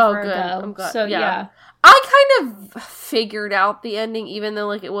forever ago. I'm glad. So, yeah. I kind of figured out the ending, even though,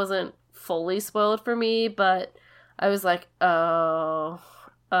 like, it wasn't fully spoiled for me, but I was like, oh,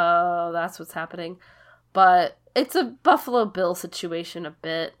 that's what's happening. But it's a Buffalo Bill situation a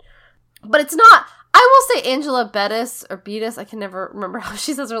bit. But it's not. I will say Angela Bettis, or Bettis, I can never remember how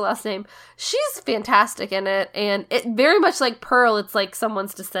she says her last name. She's fantastic in it, and it very much like Pearl, it's like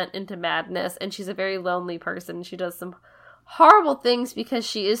someone's descent into madness, and she's a very lonely person. She does some horrible things because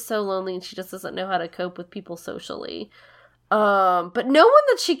she is so lonely, and she just doesn't know how to cope with people socially. But no one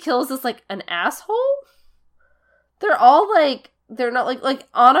that she kills is like an asshole. They're all like, they're not like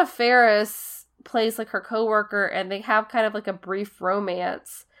Anna Faris plays like her coworker, and they have kind of like a brief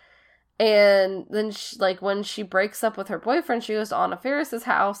romance. And then, she, like, when she breaks up with her boyfriend, she goes to Anna Faris's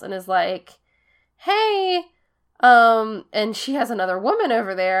house and is like, hey, and she has another woman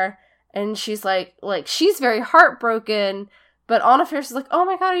over there, and she's like, she's very heartbroken, but Anna Faris is like, oh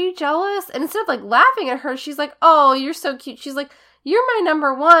my god, are you jealous? And instead of, like, laughing at her, she's like, oh, you're so cute. She's like, you're my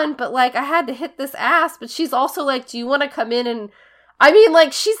number one, but, like, I had to hit this ass, but she's also like, do you want to come in and, I mean,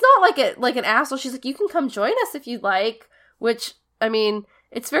 like, she's not like an asshole. She's like, you can come join us if you'd like, which, I mean,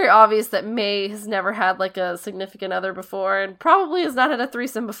 it's very obvious that May has never had, like, a significant other before, and probably has not had a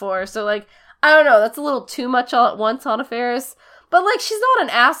threesome before, so, like, I don't know, that's a little too much all at once on a Ferris, but, like, she's not an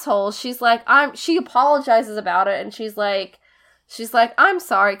asshole. She's like, she apologizes about it, and she's like, I'm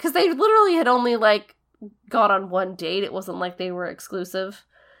sorry, because they literally had only, like, gone on one date. It wasn't like they were exclusive,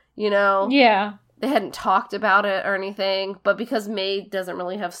 you know? Yeah. They hadn't talked about it or anything, but because May doesn't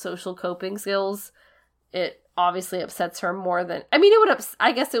really have social coping skills, it obviously upsets her more than, I mean,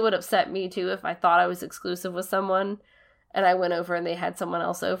 I guess it would upset me too if I thought I was exclusive with someone and I went over and they had someone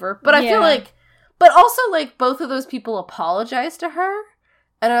else over. But I feel like, but also like both of those people apologize to her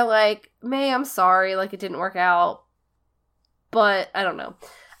and are like, May, I'm sorry, like it didn't work out. But I don't know.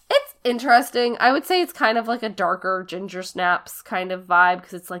 It's interesting. I would say it's kind of like a darker Ginger Snaps kind of vibe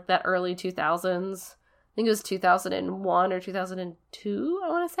because it's like that early 2000s. I think it was 2001 or 2002, I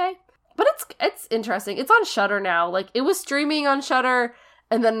want to say. But it's interesting. It's on Shudder now. Like, it was streaming on Shudder,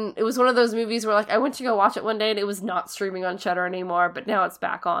 and then it was one of those movies where, like, I went to go watch it one day, and it was not streaming on Shudder anymore, but now it's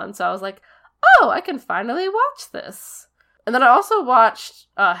back on. So I was like, oh, I can finally watch this. And then I also watched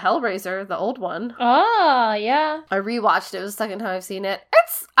Hellraiser, the old one. Oh, yeah. I rewatched it. It was the second time I've seen it.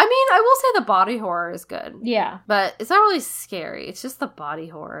 I mean, I will say the body horror is good. Yeah. But it's not really scary. It's just the body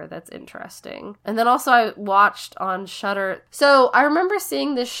horror that's interesting. And then also I watched on Shudder. So I remember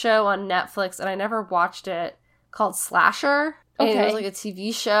seeing this show on Netflix, and I never watched it, called Slasher. Okay. And it was like a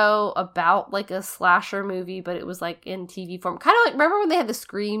TV show about like a slasher movie, but it was like in TV form. Kind of like, remember when they had the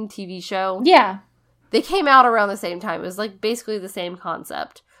Scream TV show? Yeah. They came out around the same time. It was like basically the same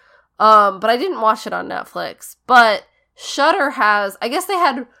concept. But I didn't watch it on Netflix. But Shudder has, I guess they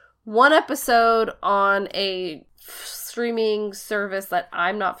had one episode on a streaming service that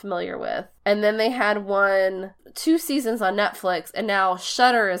I'm not familiar with. And then they had 2 seasons on Netflix. And now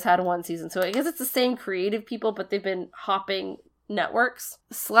Shudder has had 1 season. So I guess it's the same creative people, but they've been hopping networks.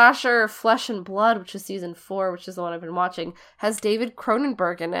 Slasher Flesh and Blood, which is season 4, which is the one I've been watching, has David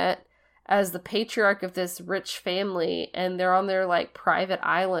Cronenberg in it as the patriarch of this rich family, and they're on their like private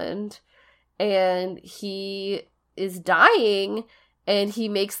island, and he is dying, and he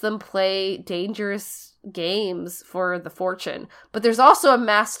makes them play dangerous games for the fortune. But there's also a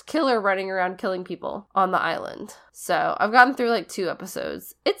masked killer running around killing people on the island. So I've gotten through like 2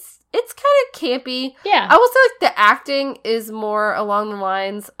 episodes. It's kind of campy. Yeah. I will say like the acting is more along the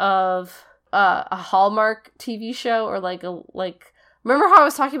lines of a Hallmark TV show, or remember how I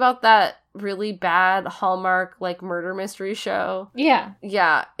was talking about that really bad Hallmark, like, murder mystery show? Yeah.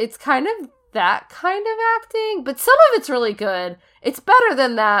 Yeah, it's kind of that kind of acting, but some of it's really good. It's better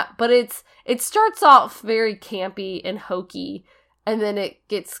than that, but it starts off very campy and hokey, and then it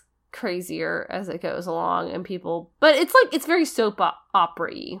gets crazier as it goes along, and people, but it's very soap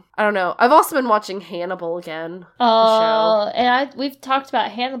opera-y. I don't know. I've also been watching Hannibal again. Oh, and we've talked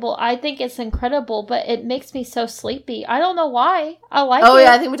about Hannibal. I think it's incredible, but it makes me so sleepy. I don't know why. I like it. Oh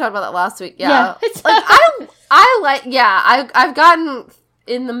yeah, I think we talked about that last week. Yeah. Like I've gotten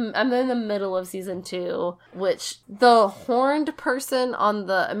I'm in the middle of season 2, which the horned person on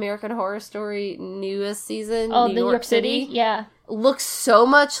the American Horror Story newest season, New York City, yeah, looks so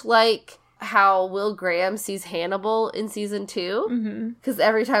much like how Will Graham sees Hannibal in season 2. Because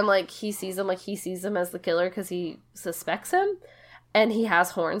every time, like, he sees him as the killer because he suspects him, and he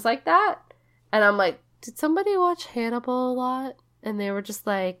has horns like that. And I'm like, did somebody watch Hannibal a lot? And they were just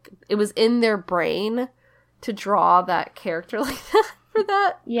like, it was in their brain to draw that character like that for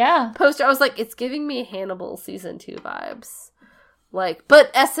that poster. I was like, it's giving me Hannibal season 2 vibes. Like,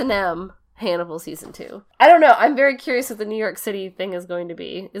 but S&M Hannibal season 2. I don't know. I'm very curious what the New York City thing is going to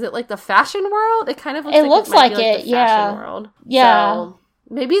be. Is it like the fashion world? It kind of looks like it. The fashion world. Yeah. So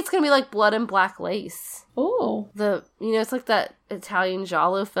maybe it's going to be like Blood and Black Lace. Ooh. It's like that Italian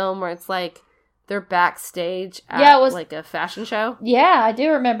giallo film where it's like they're backstage at like a fashion show. Yeah, I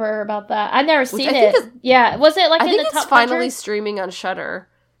do remember about that. I've never seen it. Was it like in the top 100? I think it's finally streaming on Shudder,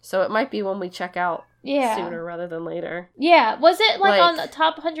 so it might be one we check out sooner rather than later. Yeah, was it like on the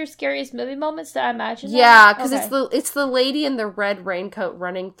top 100 scariest movie moments that I imagine? Yeah, because it's the lady in the red raincoat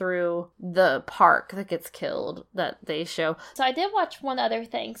running through the park that gets killed that they show. So I did watch one other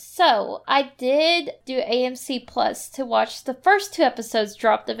thing. So I did do AMC Plus to watch the first 2 episodes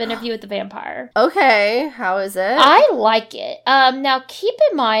dropped of Interview with the Vampire. Okay, how is it? I like it. Now keep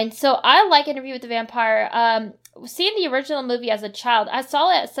in mind, so I like Interview with the Vampire. Seeing the original movie as a child, I saw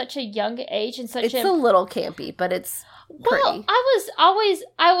it at such a young age and it's a little campy, but it's pretty. Well,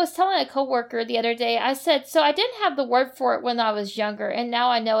 I was telling a coworker the other day, I said, so I didn't have the word for it when I was younger, and now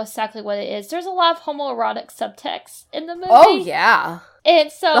I know exactly what it is. There's a lot of homoerotic subtext in the movie. Oh, yeah.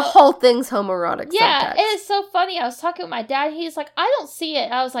 And so the whole thing's homoerotic subtext. Yeah, it is so funny. I was talking with my dad. He's like, I don't see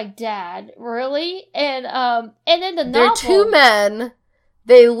it. I was like, Dad, really? And then the novel. They're 2 men.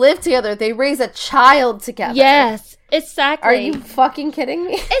 They live together. They raise a child together. Yes, exactly. Are you fucking kidding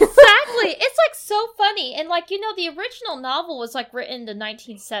me? Exactly. It's like so funny. And like, the original novel was like written in the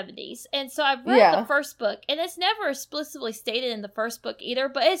 1970s. And so I've read the first book, and it's never explicitly stated in the first book either,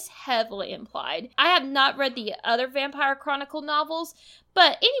 but it's heavily implied. I have not read the other Vampire Chronicle novels.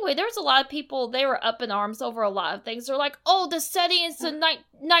 But anyway, there was a lot of people, they were up in arms over a lot of things. They're like, oh, the setting is the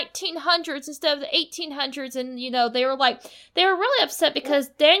 1900s instead of the 1800s. And, they were really upset because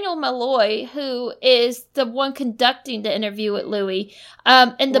Daniel Malloy, who is the one conducting the interview with Louis,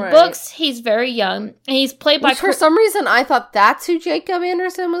 in the books, he's very young. And he's played by... For some reason, I thought that's who Jacob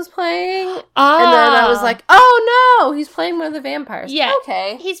Anderson was playing. And then I was like, oh, no, he's playing one of the vampires. Yeah.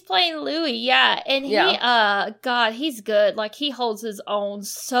 Okay. He's playing Louis, yeah. And God, he's good. Like, he holds his own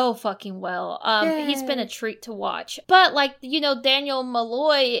so fucking well. He's been a treat to watch. But Daniel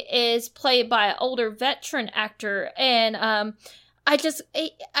Malloy is played by an older veteran actor, and I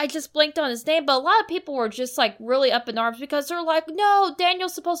just blinked on his name, but a lot of people were just like really up in arms because they're like, no,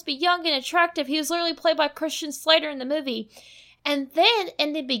 Daniel's supposed to be young and attractive. He was literally played by Christian Slater in the movie. And then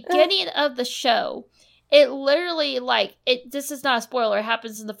in the beginning of the show, it literally this is not a spoiler, it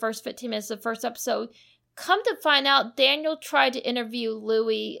happens in the first 15 minutes of the first episode. Come to find out, Daniel tried to interview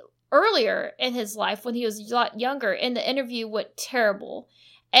Louis earlier in his life when he was a lot younger, and the interview went terrible.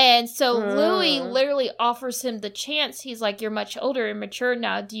 And so Louis literally offers him the chance. He's like, you're much older and mature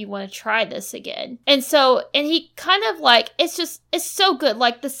now. Do you want to try this again? And he kind of it's so good.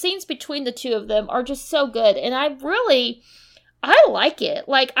 Like, the scenes between the two of them are just so good. And I like it.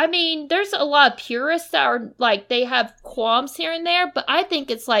 Like, I mean, there's a lot of purists that are like, they have qualms here and there, but I think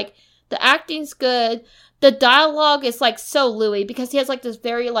it's like, the acting's good. The dialogue is like so Louis because he has like this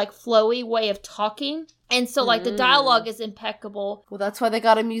very like flowy way of talking. And so like the dialogue is impeccable. Well, that's why they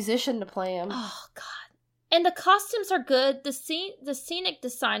got a musician to play him. Oh, God. And the costumes are good. The scenic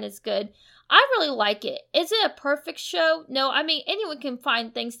design is good. I really like it. Is it a perfect show? No, I mean, anyone can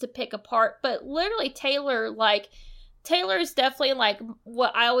find things to pick apart. But literally Taylor is definitely like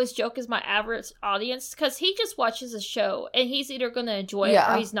what I always joke is my average audience, because he just watches a show and he's either going to enjoy it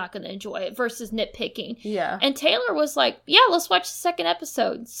or he's not going to enjoy it versus nitpicking. Yeah. And Taylor was like, yeah, let's watch the second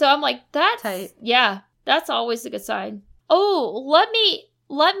episode. So I'm like, that's tight. Yeah, that's always a good sign. Oh, let me,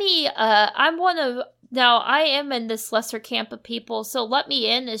 now I am in this lesser camp of people, so Let Me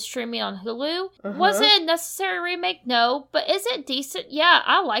In is streaming on Hulu. Was it a necessary remake? No, but is it decent? Yeah,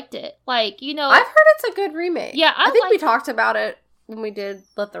 I liked it. Like, I've heard it's a good remake. Yeah, I think we talked about it when we did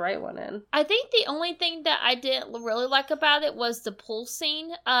Let the Right One In. I think the only thing that I didn't really like about it was the pool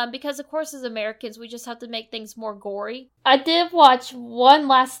scene, because of course as Americans we just have to make things more gory. I did watch one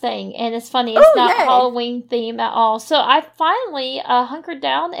last thing, and it's funny, it's not yay. Halloween theme at all. So I finally hunkered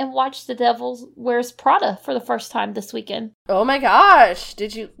down and watched The Devil Wears Prada for the first time this weekend. Oh my gosh.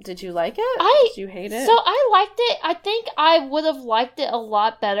 Did you like it? Did you hate it? So I liked it. I think I would have liked it a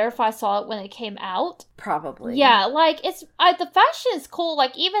lot better if I saw it when it came out. Probably. Yeah, like, the fashion is cool.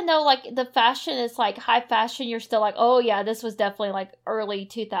 Like, even though, like, the fashion is, like, high fashion, you're still like, oh, yeah, this was definitely, like, early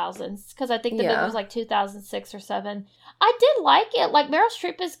 2000s. Because I think the movie was, like, 2006 or 7. I did like it. Like, Meryl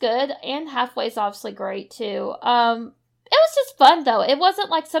Streep is good. Anne Hathaway's obviously great, too. It was just fun, though. It wasn't,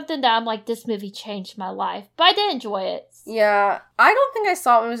 like, something that I'm like, this movie changed my life. But I did enjoy it. Yeah. I don't think I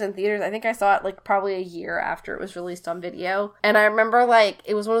saw it when it was in theaters. I think I saw it, like, probably a year after it was released on video. And I remember, like,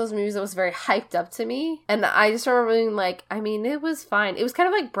 it was one of those movies that was very hyped up to me. And I just remember being like, I mean, it was fine. It was kind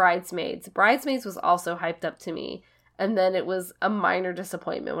of like Bridesmaids. Bridesmaids was also hyped up to me. And then it was a minor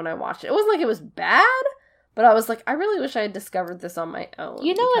disappointment when I watched it. It wasn't like it was bad. But I was like, I really wish I had discovered this on my own.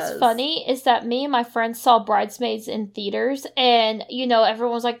 You know what's funny is that me and my friends saw Bridesmaids in theaters, and, you know,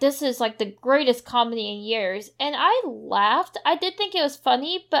 everyone was like, this is, like, the greatest comedy in years. And I laughed. I did think it was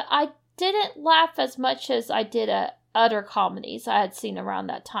funny, but I didn't laugh as much as I did at other comedies I had seen around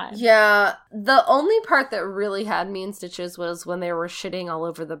that time. Yeah, the only part that really had me in stitches was when they were shitting all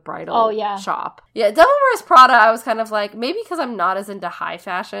over the bridal shop. Yeah, Devil Wears Prada, I was kind of like, maybe because I'm not as into high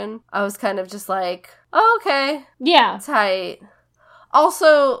fashion, I was kind of just like, oh, okay. Yeah. Tight.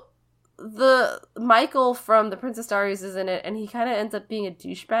 Also, the Michael from The Princess Diaries is in it, and he kind of ends up being a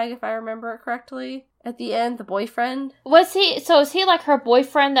douchebag, if I remember it correctly. At the end, the boyfriend. Is he like her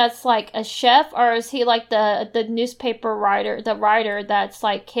boyfriend that's like a chef, or is he like the newspaper writer, the writer that's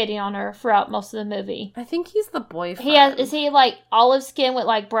like hitting on her throughout most of the movie? I think he's the boyfriend. Is he like olive skin with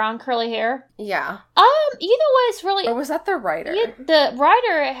like brown curly hair? Yeah. You know what is really... Or was that the writer? The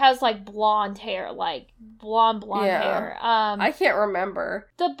writer has like blonde hair, like blonde hair. I can't remember.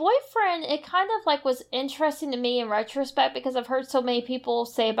 The boyfriend, it kind of like was interesting to me in retrospect because I've heard so many people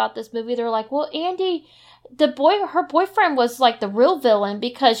say about this movie. They're like, well, Andy, her boyfriend was like the real villain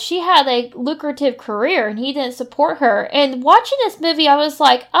because she had a lucrative career and he didn't support her. And watching this movie, I was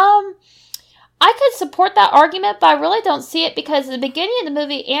like, I could support that argument, but I really don't see it because at the beginning of the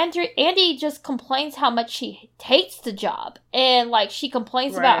movie, Andy just complains how much she hates the job. And, like, she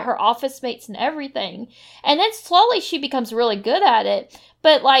complains about her office mates and everything. And then slowly she becomes really good at it.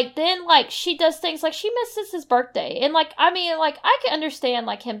 But, like, then, like, she does things like she misses his birthday. And, like, I mean, like, I can understand,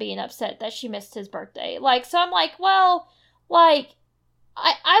 like, him being upset that she missed his birthday. Like, so I'm like, well, like...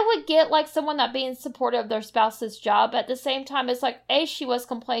 I would get, like, someone not being supportive of their spouse's job. At the same time, it's like, A, she was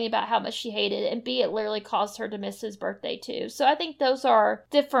complaining about how much she hated it, and B, it literally caused her to miss his birthday, too. So I think those are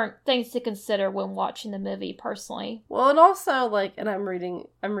different things to consider when watching the movie, personally. Well, and also, like, and I'm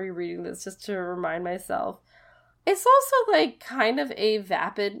rereading this just to remind myself, it's also, like, kind of a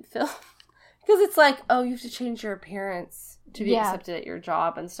vapid film. Because it's like, oh, you have to change your appearance to be accepted at your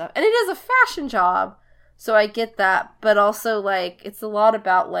job and stuff. And it is a fashion job. So I get that, but also, like, it's a lot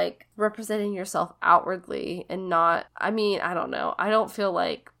about, like, representing yourself outwardly and not, I mean, I don't know. I don't feel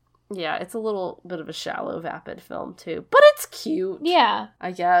like, yeah, it's a little bit of a shallow, vapid film, too. But it's cute. Yeah.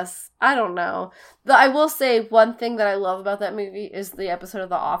 I guess. I don't know. I will say one thing that I love about that movie is the episode of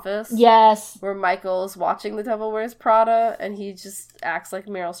The Office. Yes. Where Michael's watching The Devil Wears Prada, and he just acts like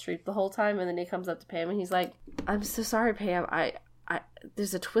Meryl Streep the whole time, and then he comes up to Pam, and he's like, I'm so sorry, Pam,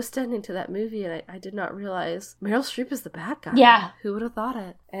 there's a twist ending to that movie, and I did not realize Meryl Streep is the bad guy. Yeah. Who would have thought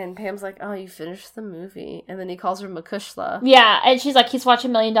it? And Pam's like, oh, you finished the movie. And then he calls her Makushla. Yeah, and she's like, he's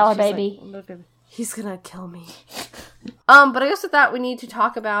watching $1 Million Baby. Like, he's gonna kill me. But I guess with that, we need to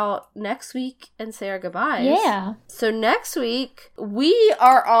talk about next week and say our goodbyes. Yeah. So next week, we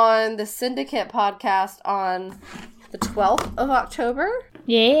are on the Syndicate podcast on the 12th of October.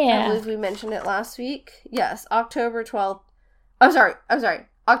 Yeah. I believe we mentioned it last week. Yes, October 12th. I'm sorry.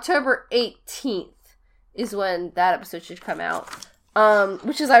 October 18th is when that episode should come out.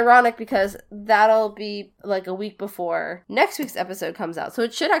 Which is ironic because that'll be like a week before next week's episode comes out. So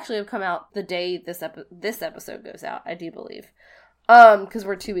it should actually have come out the day this episode goes out, I do believe. Because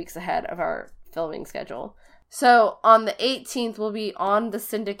we're 2 weeks ahead of our filming schedule. So on the 18th, we'll be on the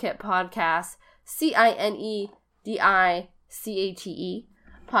Syndicate podcast, CINEDICATE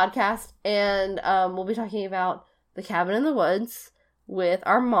podcast. And we'll be talking about The Cabin in the Woods with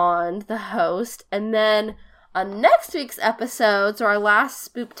Armand, the host. And then on next week's episode, so our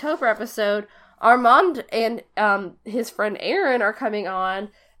last Spooptober episode, Armand and his friend Aaron are coming on,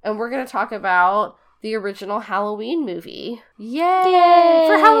 and we're going to talk about the original Halloween movie. Yay!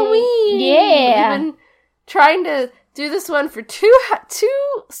 For Halloween! Yeah! We've been trying to do this one for two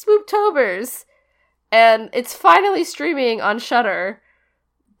Spooptobers, and it's finally streaming on Shudder.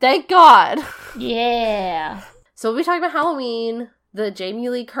 Thank God! Yeah! So we'll be talking about Halloween, the Jamie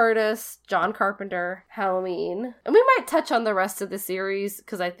Lee Curtis, John Carpenter Halloween. And we might touch on the rest of the series,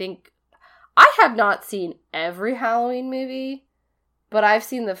 because I think I have not seen every Halloween movie, but I've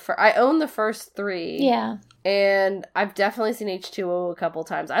seen I own the first 3. Yeah. And I've definitely seen H2O a couple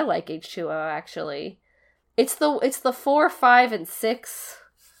times. I like H2O, actually. It's the 4, 5, and 6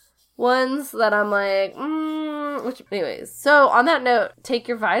 ones that I'm like, which, anyways. So on that note, take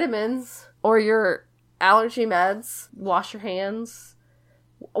your vitamins or your allergy meds, wash your hands,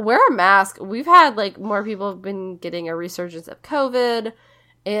 wear a mask. We've had more people have been getting a resurgence of COVID,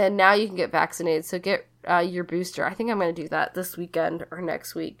 and now you can get vaccinated. So get your booster. I think I'm going to do that this weekend or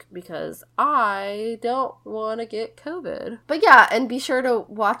next week because I don't want to get COVID. But yeah, and be sure to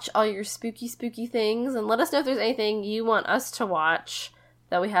watch all your spooky things and let us know if there's anything you want us to watch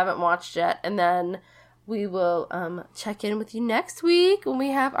that we haven't watched yet. And then we will check in with you next week when we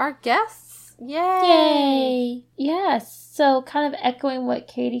have our guests. Yay! Yes. So kind of echoing what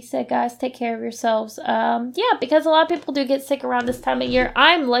Katie said, guys, take care of yourselves. Because a lot of people do get sick around this time of year.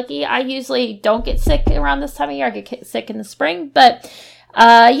 I'm lucky. I usually don't get sick around this time of year. I get sick in the spring. But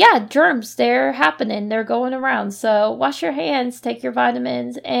germs, they're happening. They're going around. So wash your hands, take your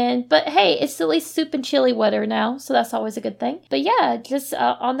vitamins. But hey, it's at least soup and chili weather now. So that's always a good thing. But yeah, just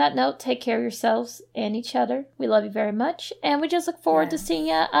on that note, take care of yourselves and each other. We love you very much. And we just look forward to seeing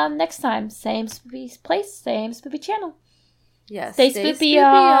you next time. Same spooky place, same spooky channel. Yes. Stay spoopy,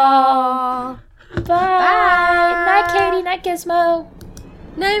 y'all. Bye. Night, Katie. Night, Gizmo.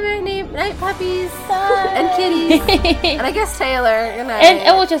 Night puppies. Bye. And kitties. And I guess Taylor. Good night.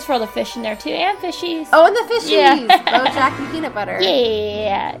 And we'll just throw the fish in there too. And fishies. Oh, and the fishies. Yeah. Bojack and peanut butter.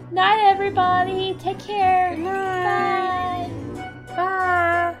 Yeah. Night, everybody. Take care. Good night. Bye.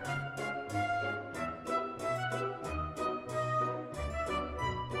 Bye.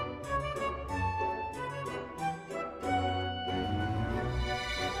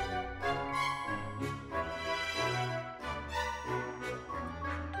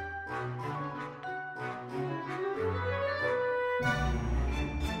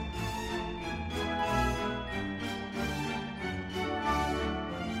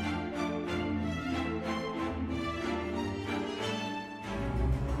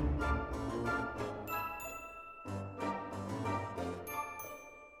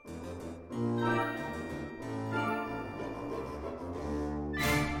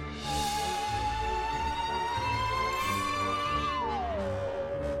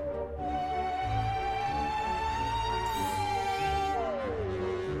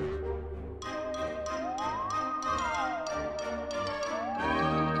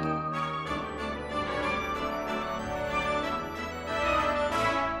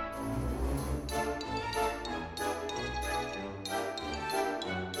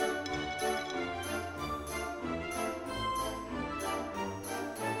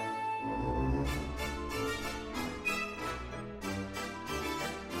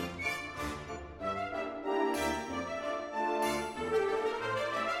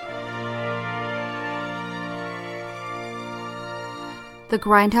 The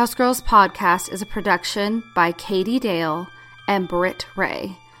Grindhouse Girls podcast is a production by Katie Dale and Britt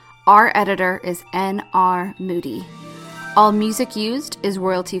Ray. Our editor is N.R. Moody. All music used is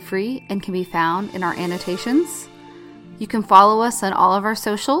royalty-free and can be found in our annotations. You can follow us on all of our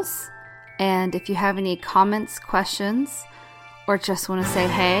socials. And if you have any comments, questions, or just want to say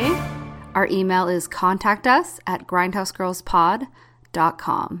hey, our email is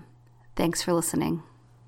contactus@grindhousegirlspod.com. Thanks for listening.